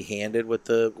that's heavy-handed with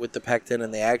the pectin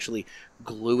and they actually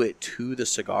glue it to the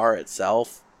cigar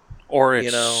itself. Or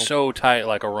it's so tight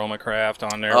like Aroma Craft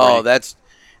on there. Oh,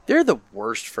 they're the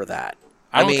worst for that.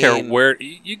 I don't care where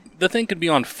the thing could be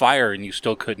on fire and you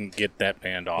still couldn't get that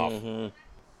band off. Mm-hmm.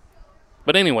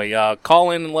 But anyway, call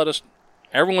in and let us.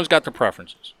 Everyone's got their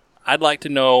preferences. I'd like to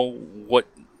know what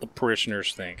the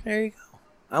parishioners think. There you go.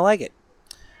 I like it.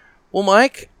 Well,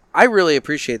 Mike, I really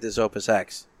appreciate this Opus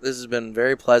X. This has been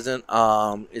very pleasant.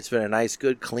 It's been a nice,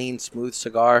 good, clean, smooth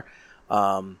cigar.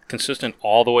 Consistent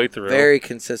all the way through. Very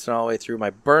consistent all the way through. My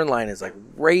burn line is like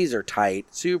razor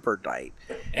tight, super tight.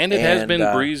 And it has been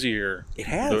breezier. It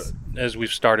has. As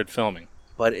we've started filming.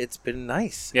 But it's been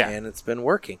nice. Yeah. And it's been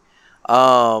working.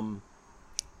 Let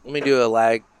me do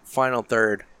a final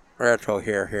third retro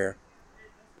here.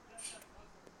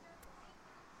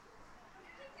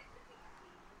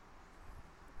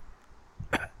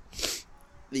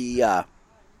 The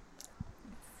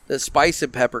spice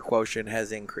and pepper quotient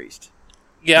has increased.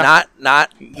 Yeah.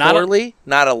 Not poorly,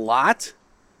 not a lot.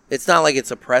 It's not like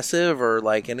it's oppressive or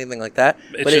like anything like that.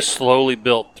 It's just slowly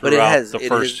built throughout the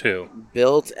first two.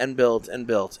 Built and built and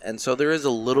built. And so there is a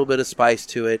little bit of spice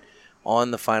to it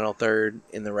on the final third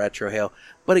in the retro hail.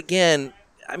 But again,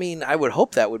 I mean, I would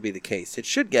hope that would be the case. It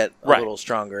should get a little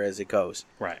stronger as it goes.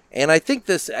 Right. And I think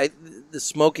the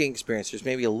smoking experience, there's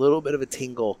maybe a little bit of a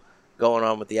tingle going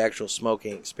on with the actual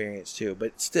smoking experience too,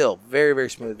 but still very, very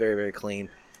smooth, very, very clean.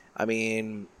 I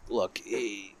mean, look,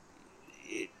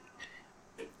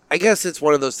 I guess it's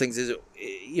one of those things.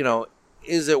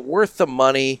 Is it worth the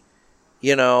money?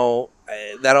 You know,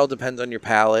 that all depends on your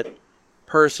palate.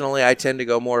 Personally, I tend to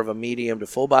go more of a medium to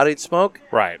full-bodied smoke.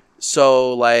 Right.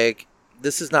 So, like,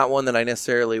 this is not one that I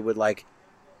necessarily would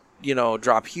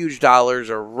drop huge dollars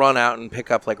or run out and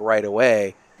pick up like right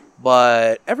away.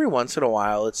 But every once in a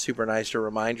while, it's super nice to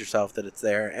remind yourself that it's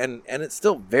there, and it's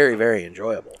still very, very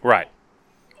enjoyable. Right.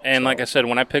 And like I said,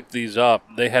 when I picked these up,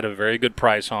 they had a very good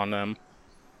price on them.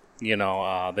 You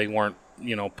know, they weren't,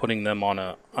 putting them on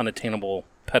a unattainable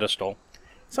pedestal.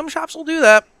 Some shops will do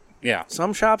that. Yeah.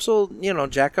 Some shops will,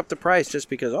 jack up the price just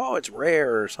because, it's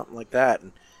rare or something like that.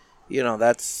 And,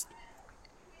 that's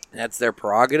their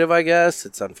prerogative, I guess.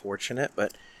 It's unfortunate,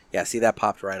 but yeah, see, that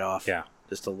popped right off. Yeah.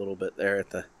 Just a little bit there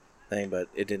at the thing, but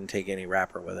it didn't take any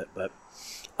wrapper with it. But,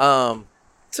 so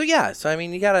I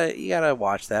mean, you gotta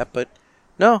watch that, but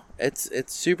No, it's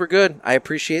super good. I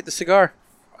appreciate the cigar.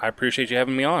 I appreciate you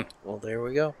having me on. Well, there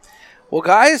we go. Well,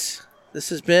 guys, this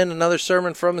has been another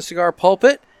sermon from the Cigar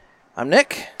Pulpit. I'm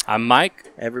Nick. I'm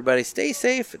Mike. Everybody stay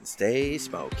safe and stay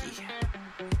smoky.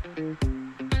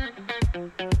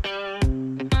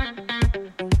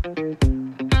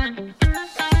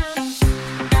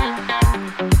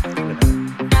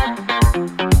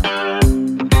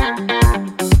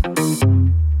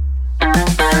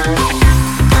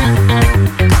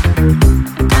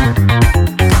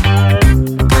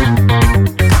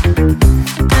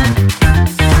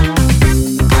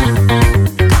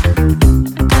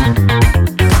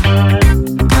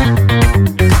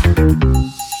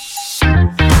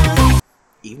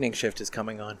 Evening shift is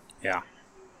coming on. Yeah.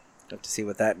 Have to see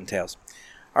what that entails.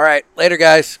 All right. Later,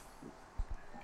 guys.